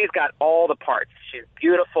 She's got all the parts. She's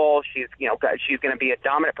beautiful. She's going to be a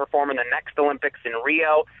dominant performer in the next Olympics in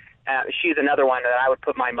Rio. She's another one that I would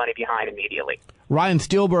put my money behind immediately. Ryan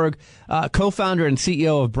Steelberg, co-founder and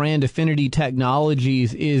CEO of Brand Affinity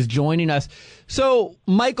Technologies, is joining us. So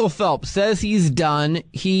Michael Phelps says he's done.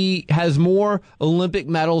 He has more Olympic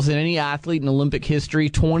medals than any athlete in Olympic history,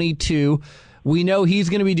 22. We know he's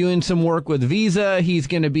going to be doing some work with Visa. He's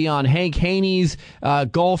going to be on Hank Haney's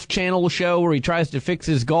Golf Channel show where he tries to fix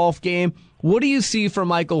his golf game. What do you see for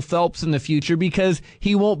Michael Phelps in the future? Because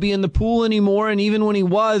he won't be in the pool anymore, and even when he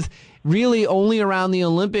was, really only around the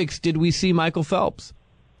Olympics did we see Michael Phelps.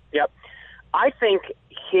 Yep. I think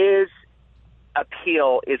his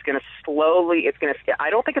appeal is going to slowly, I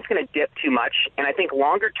don't think it's going to dip too much, and I think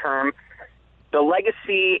longer term, the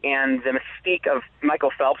legacy and the mystique of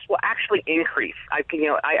Michael Phelps will actually increase. I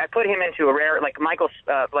put him into a rare, like Michael,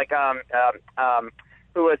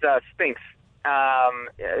 who was Spinks,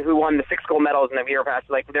 who won the 6 gold medals in the year past.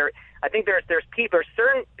 I think there's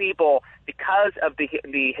certain people, because of the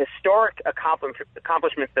historic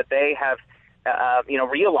accomplishments that they have,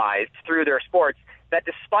 realized through their sports, that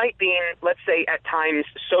despite being, let's say, at times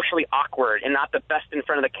socially awkward and not the best in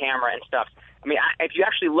front of the camera and stuff. I mean, if you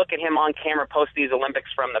actually look at him on camera post these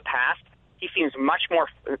Olympics from the past, he seems much more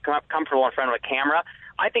comfortable in front of a camera.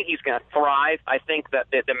 I think he's going to thrive. I think that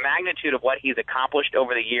the magnitude of what he's accomplished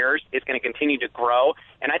over the years is going to continue to grow,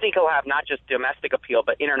 and I think he'll have not just domestic appeal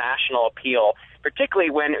but international appeal,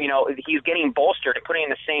 particularly when he's getting bolstered and putting in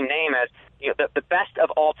the same name as the best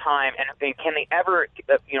of all time. And can they ever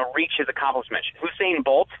reach his accomplishments? Usain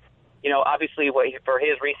Bolt, obviously for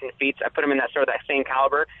his recent feats, I put him in that sort of that same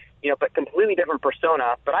caliber. But completely different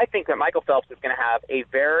persona. But I think that Michael Phelps is going to have a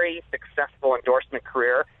very successful endorsement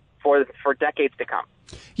career for decades to come.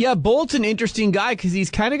 Yeah, Bolt's an interesting guy because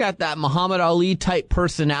he's kind of got that Muhammad Ali type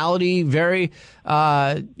personality, very,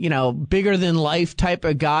 bigger than life type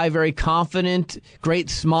of guy, very confident,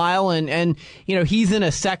 great smile, and he's in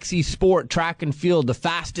a sexy sport, track and field, the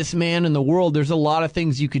fastest man in the world. There's a lot of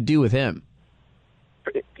things you could do with him.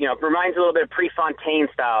 Reminds a little bit of Prefontaine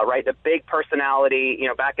style, right? The big personality,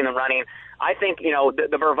 back in the running. I think,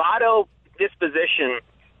 the bravado disposition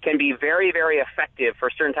can be very, very effective for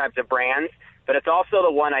certain types of brands, but it's also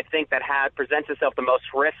the one I think that presents itself the most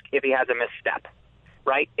risk if he has a misstep,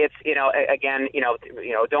 right? It's,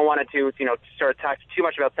 don't want to, sort of talk too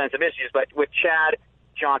much about sensitive issues, but with Chad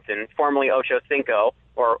Johnson, formerly Ocho Cinco,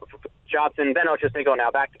 or Johnson, then Ocho Cinco,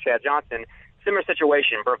 now back to Chad Johnson, similar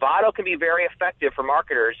situation. Bravado can be very effective for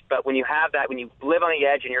marketers, but when you have that, when you live on the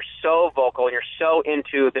edge and you're so vocal and you're so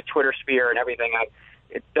into the Twitter sphere and everything,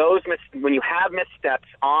 when you have missteps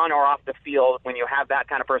on or off the field, when you have that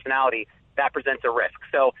kind of personality, that presents a risk.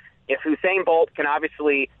 So if Usain Bolt can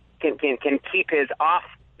obviously can keep his off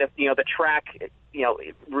the track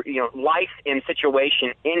life and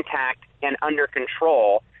situation intact and under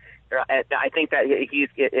control, I think that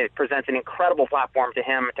it presents an incredible platform to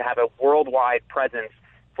him to have a worldwide presence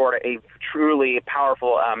for a truly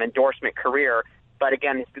powerful endorsement career. But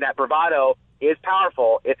again, that bravado is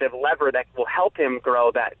powerful. It's a lever that will help him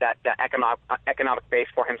grow that economic base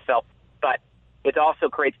for himself. But it also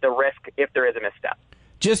creates the risk if there is a misstep.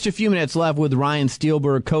 Just a few minutes left with Ryan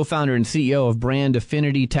Steelberg, co-founder and CEO of Brand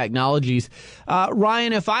Affinity Technologies.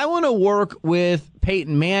 Ryan, if I want to work with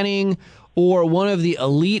Peyton Manning or one of the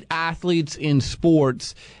elite athletes in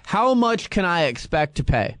sports, how much can I expect to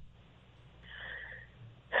pay?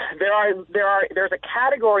 There's a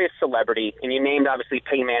category of celebrity, and you named obviously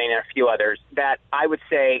Peyton Manning and a few others, that I would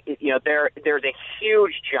say, there's a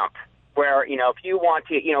huge jump where, if you want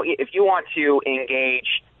to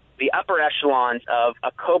engage the upper echelons of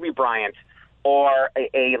a Kobe Bryant or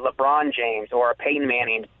a LeBron James or a Peyton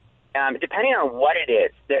Manning, depending on what it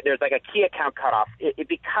is, there's like a key account cutoff.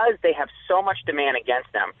 Because they have so much demand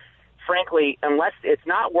against them, frankly, unless it's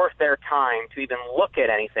not worth their time to even look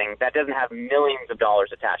at anything that doesn't have millions of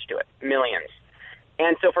dollars attached to it, millions.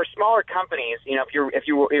 And so for smaller companies, if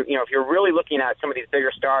you're really looking at some of these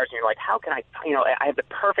bigger stars and you're like, how can I have the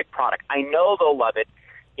perfect product. I know they'll love it.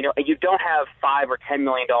 You don't have $5 or $10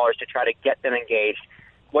 million to try to get them engaged.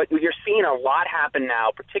 What you're seeing a lot happen now,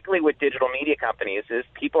 particularly with digital media companies, is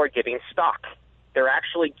people are giving stock. They're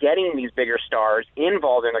actually getting these bigger stars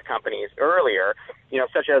involved in their companies earlier,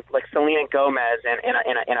 such as like Selena Gomez and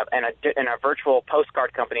a virtual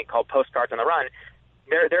postcard company called Postcards on the Run.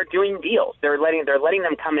 They're doing deals. They're letting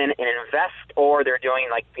them come in and invest, or they're doing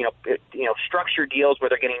structured deals where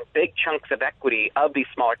they're getting big chunks of equity of these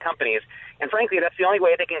smaller companies. And frankly, that's the only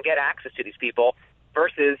way they can get access to these people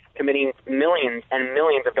versus committing millions and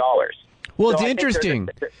millions of dollars. Well, it's interesting.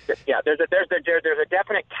 There's a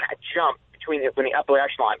definite jump between the upper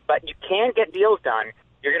echelon, but you can get deals done.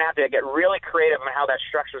 You're going to have to get really creative on how that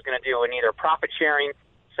structure is going to do in either profit sharing,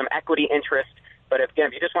 some equity interest. But if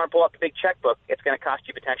you just want to pull up the big checkbook, it's going to cost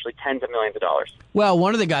you potentially tens of millions of dollars. Well,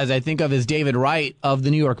 one of the guys I think of is David Wright of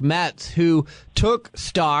the New York Mets, who took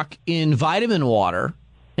stock in Vitamin Water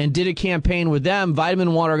and did a campaign with them.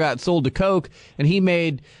 Vitamin Water got sold to Coke, and he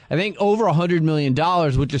made, I think, over $100 million,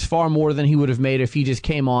 which is far more than he would have made if he just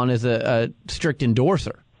came on as a strict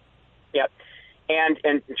endorser. Yep.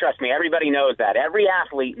 And trust me, everybody knows that. Every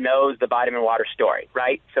athlete knows the Vitamin Water story,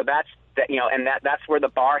 right? So that's where the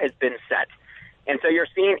bar has been set. And so you're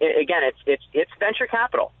seeing, again, it's venture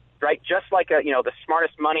capital, right? Just like the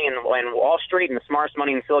smartest money in Wall Street and the smartest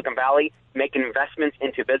money in Silicon Valley making investments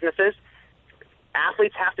into businesses,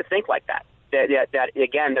 athletes have to think like that. That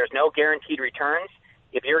again, there's no guaranteed returns.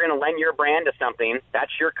 If you're going to lend your brand to something,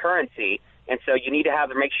 that's your currency. And so you need to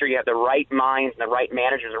make sure you have the right minds and the right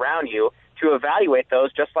managers around you to evaluate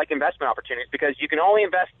those, just like investment opportunities, because you can only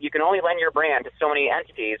lend your brand to so many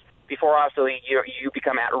entities before also you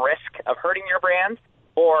become at risk of hurting your brand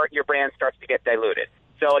or your brand starts to get diluted.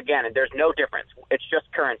 So again, there's no difference. It's just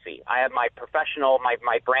currency. I have my professional,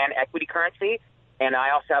 my brand equity currency, and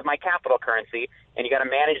I also have my capital currency, and you got to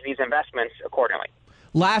manage these investments accordingly.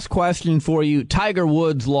 Last question for you. Tiger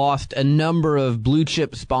Woods lost a number of blue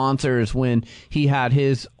chip sponsors when he had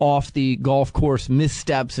his off the golf course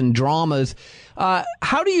missteps and dramas.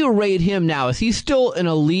 How do you rate him now? Is he still an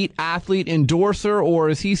elite athlete endorser, or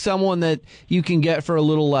is he someone that you can get for a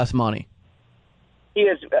little less money? He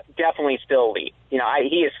is definitely still elite. He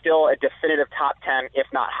is still a definitive top 10, if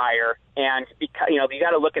not higher. And because you got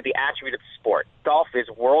to look at the attribute of the sport. Golf is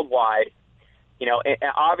worldwide.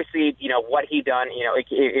 Obviously, what he done,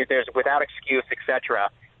 there's without excuse, etc.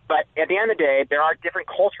 But at the end of the day, there are different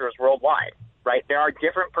cultures worldwide, right? There are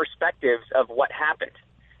different perspectives of what happened,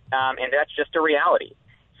 and that's just a reality.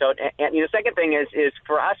 So, and the second thing is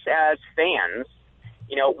for us as fans,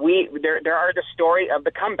 there are the story of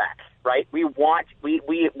the comeback, right? We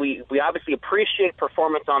obviously appreciate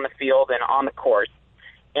performance on the field and on the course.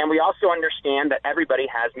 And we also understand that everybody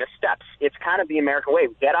has missteps. It's kind of the American way.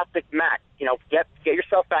 Get up the mat, get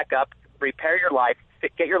yourself back up, repair your life,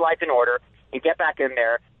 get your life in order, and get back in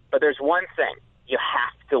there. But there's one thing. You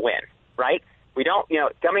have to win, right? We don't,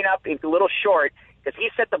 coming up a little short, because he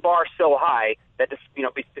set the bar so high that,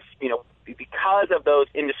 because of those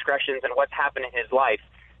indiscretions and what's happened in his life,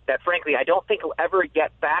 that frankly, I don't think he'll ever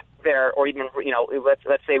get back there, or even,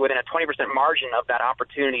 let's say within a 20% margin of that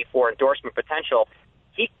opportunity for endorsement potential.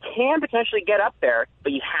 He can potentially get up there,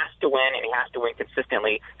 but he has to win, and he has to win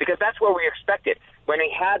consistently, because that's what we expected. When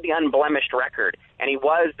he had the unblemished record, and he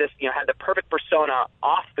was this, had the perfect persona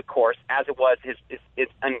off the course, as it was his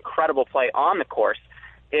incredible play on the course,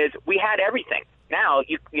 is we had everything. Now,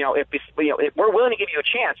 if we're willing to give you a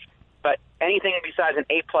chance, but anything besides an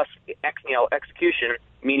A+ execution,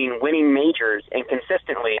 meaning winning majors and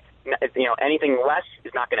consistently, anything less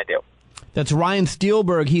is not going to do. That's Ryan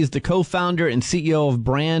Steelberg. He's the co-founder and CEO of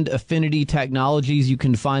Brand Affinity Technologies. You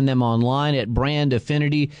can find them online at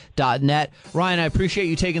brandaffinity.net. Ryan, I appreciate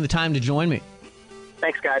you taking the time to join me.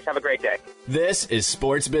 Thanks, guys. Have a great day. This is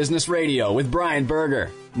Sports Business Radio with Brian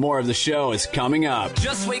Berger. More of the show is coming up.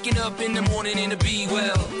 Just waking up in the morning and to be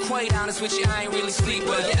well. Quite honest with you, I ain't really sleep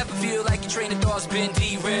well. You ever feel like your train of thought's been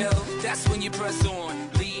derailed? That's when you press on,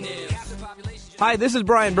 lean in. Hi, this is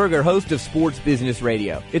Brian Berger, host of Sports Business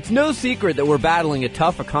Radio. It's no secret that we're battling a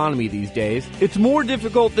tough economy these days. It's more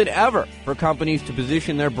difficult than ever for companies to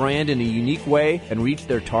position their brand in a unique way and reach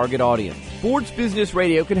their target audience. Sports Business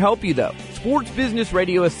Radio can help you, though. Sports Business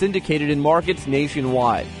Radio is syndicated in markets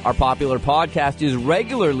nationwide. Our popular podcast is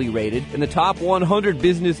regularly rated in the top 100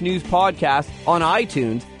 business news podcasts on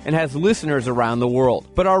iTunes and has listeners around the world.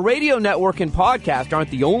 But our radio network and podcast aren't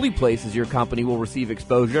the only places your company will receive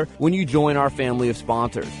exposure when you join our family of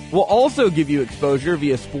sponsors. We'll also give you exposure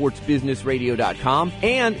via sportsbusinessradio.com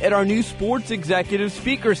and at our new Sports Executive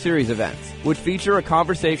Speaker Series events, which feature a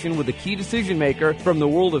conversation with a key decision maker from the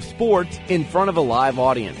world of sports in front of a live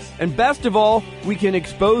audience. And best of all, we can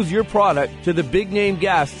expose your product to the big name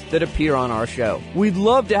guests that appear on our show. We'd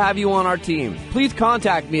love to have you on our team. Please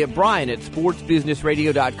contact me at Brian at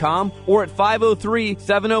sportsbusinessradio.com or at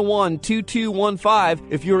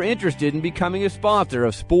 503-701-2215 if you're interested in becoming a sponsor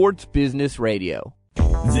of Sports Business Radio.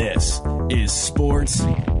 This is Sports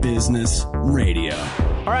Business Radio.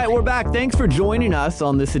 All right, we're back. Thanks for joining us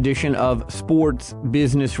on this edition of Sports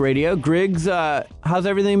Business Radio. Griggs, how's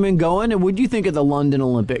everything been going? And what do you think of the London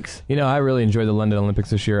Olympics? You know, I really enjoyed the London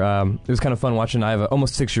Olympics this year. It was kind of fun watching. I have an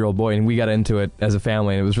almost 6-year-old boy, and we got into it as a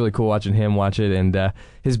family, and it was really cool watching him watch it. And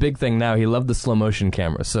his big thing now, he loved the slow motion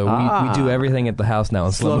camera. So we do everything at the house now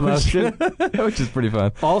in slow motion. Which is pretty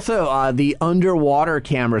fun. Also, the underwater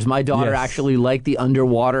cameras. My daughter actually liked the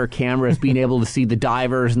underwater cameras, being able to see the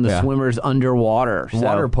divers and the swimmers underwater.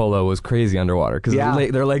 So. Water polo was crazy underwater because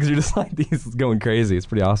their legs are just like these, going crazy. It's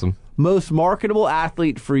pretty awesome. Most marketable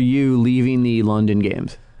athlete for you leaving the London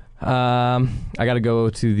Games? I got to go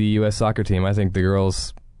to the U.S. soccer team. I think the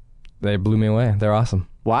girls, they blew me away. They're awesome.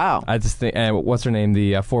 Wow. I just think, what's her name?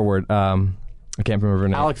 The forward. I can't remember her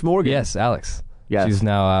name. Alex Morgan. Yes, Alex. Yes. She's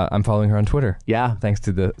now, I'm following her on Twitter. Yeah. Thanks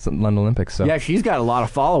to the London Olympics. So. Yeah, she's got a lot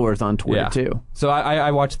of followers on Twitter, too. So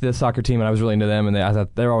I watched the soccer team, and I was really into them, and I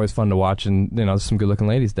thought they're always fun to watch, and, you know, there's some good-looking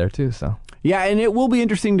ladies there, too. So. Yeah, and it will be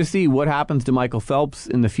interesting to see what happens to Michael Phelps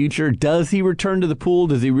in the future. Does he return to the pool?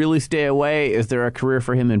 Does he really stay away? Is there a career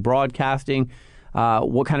for him in broadcasting?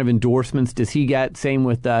 What kind of endorsements does he get? Same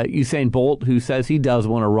with Usain Bolt, who says he does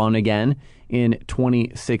want to run again in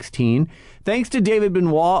 2016. Thanks to David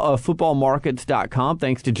Benoit of footballmarkets.com.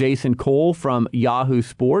 Thanks to Jason Cole from Yahoo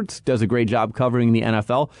Sports. Does a great job covering the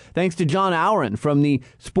NFL. Thanks to John Aaron from the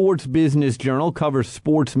Sports Business Journal. Covers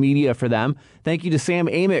sports media for them. Thank you to Sam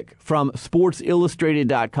Amick from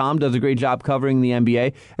SportsIllustrated.com. Does a great job covering the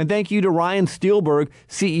NBA. And thank you to Ryan Steelberg,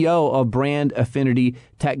 CEO of Brand Affinity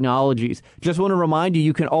Technologies. Just want to remind you,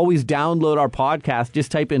 you can always download our podcast.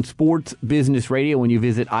 Just type in Sports Business Radio when you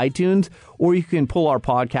visit iTunes, or you can pull our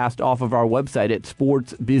podcast off of our website at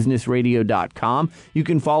sportsbusinessradio.com. You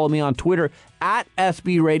can follow me on Twitter at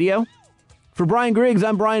SB Radio. For Brian Griggs,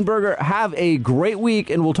 I'm Brian Berger. Have a great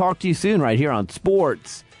week, and we'll talk to you soon right here on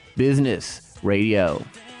Sports Business Radio.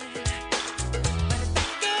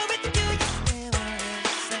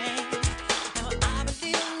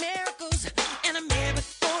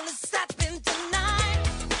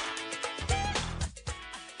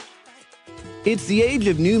 It's the age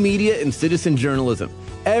of new media and citizen journalism.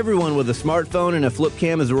 Everyone with a smartphone and a flip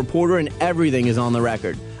cam is a reporter, and everything is on the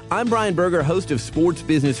record. I'm Brian Berger, host of Sports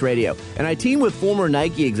Business Radio, and I team with former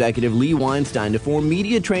Nike executive Lee Weinstein to form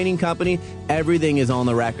media training company Everything is on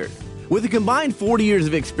the Record. With a combined 40 years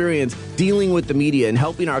of experience dealing with the media and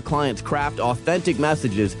helping our clients craft authentic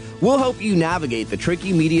messages, we'll help you navigate the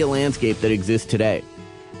tricky media landscape that exists today.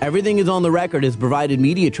 Everything is on the Record has provided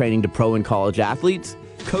media training to pro and college athletes,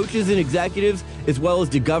 coaches and executives, as well as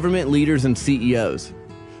to government leaders and CEOs.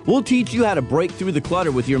 We'll teach you how to break through the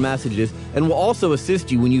clutter with your messages, and we'll also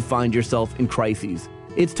assist you when you find yourself in crises.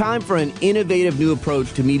 It's time for an innovative new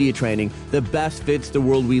approach to media training that best fits the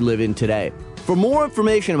world we live in today. For more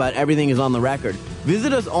information about Everything is on the Record,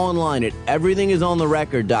 visit us online at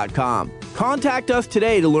everythingisontherecord.com. Contact us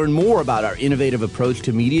today to learn more about our innovative approach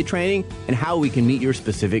to media training and how we can meet your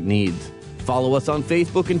specific needs. Follow us on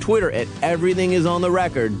Facebook and Twitter at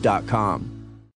everythingisontherecord.com.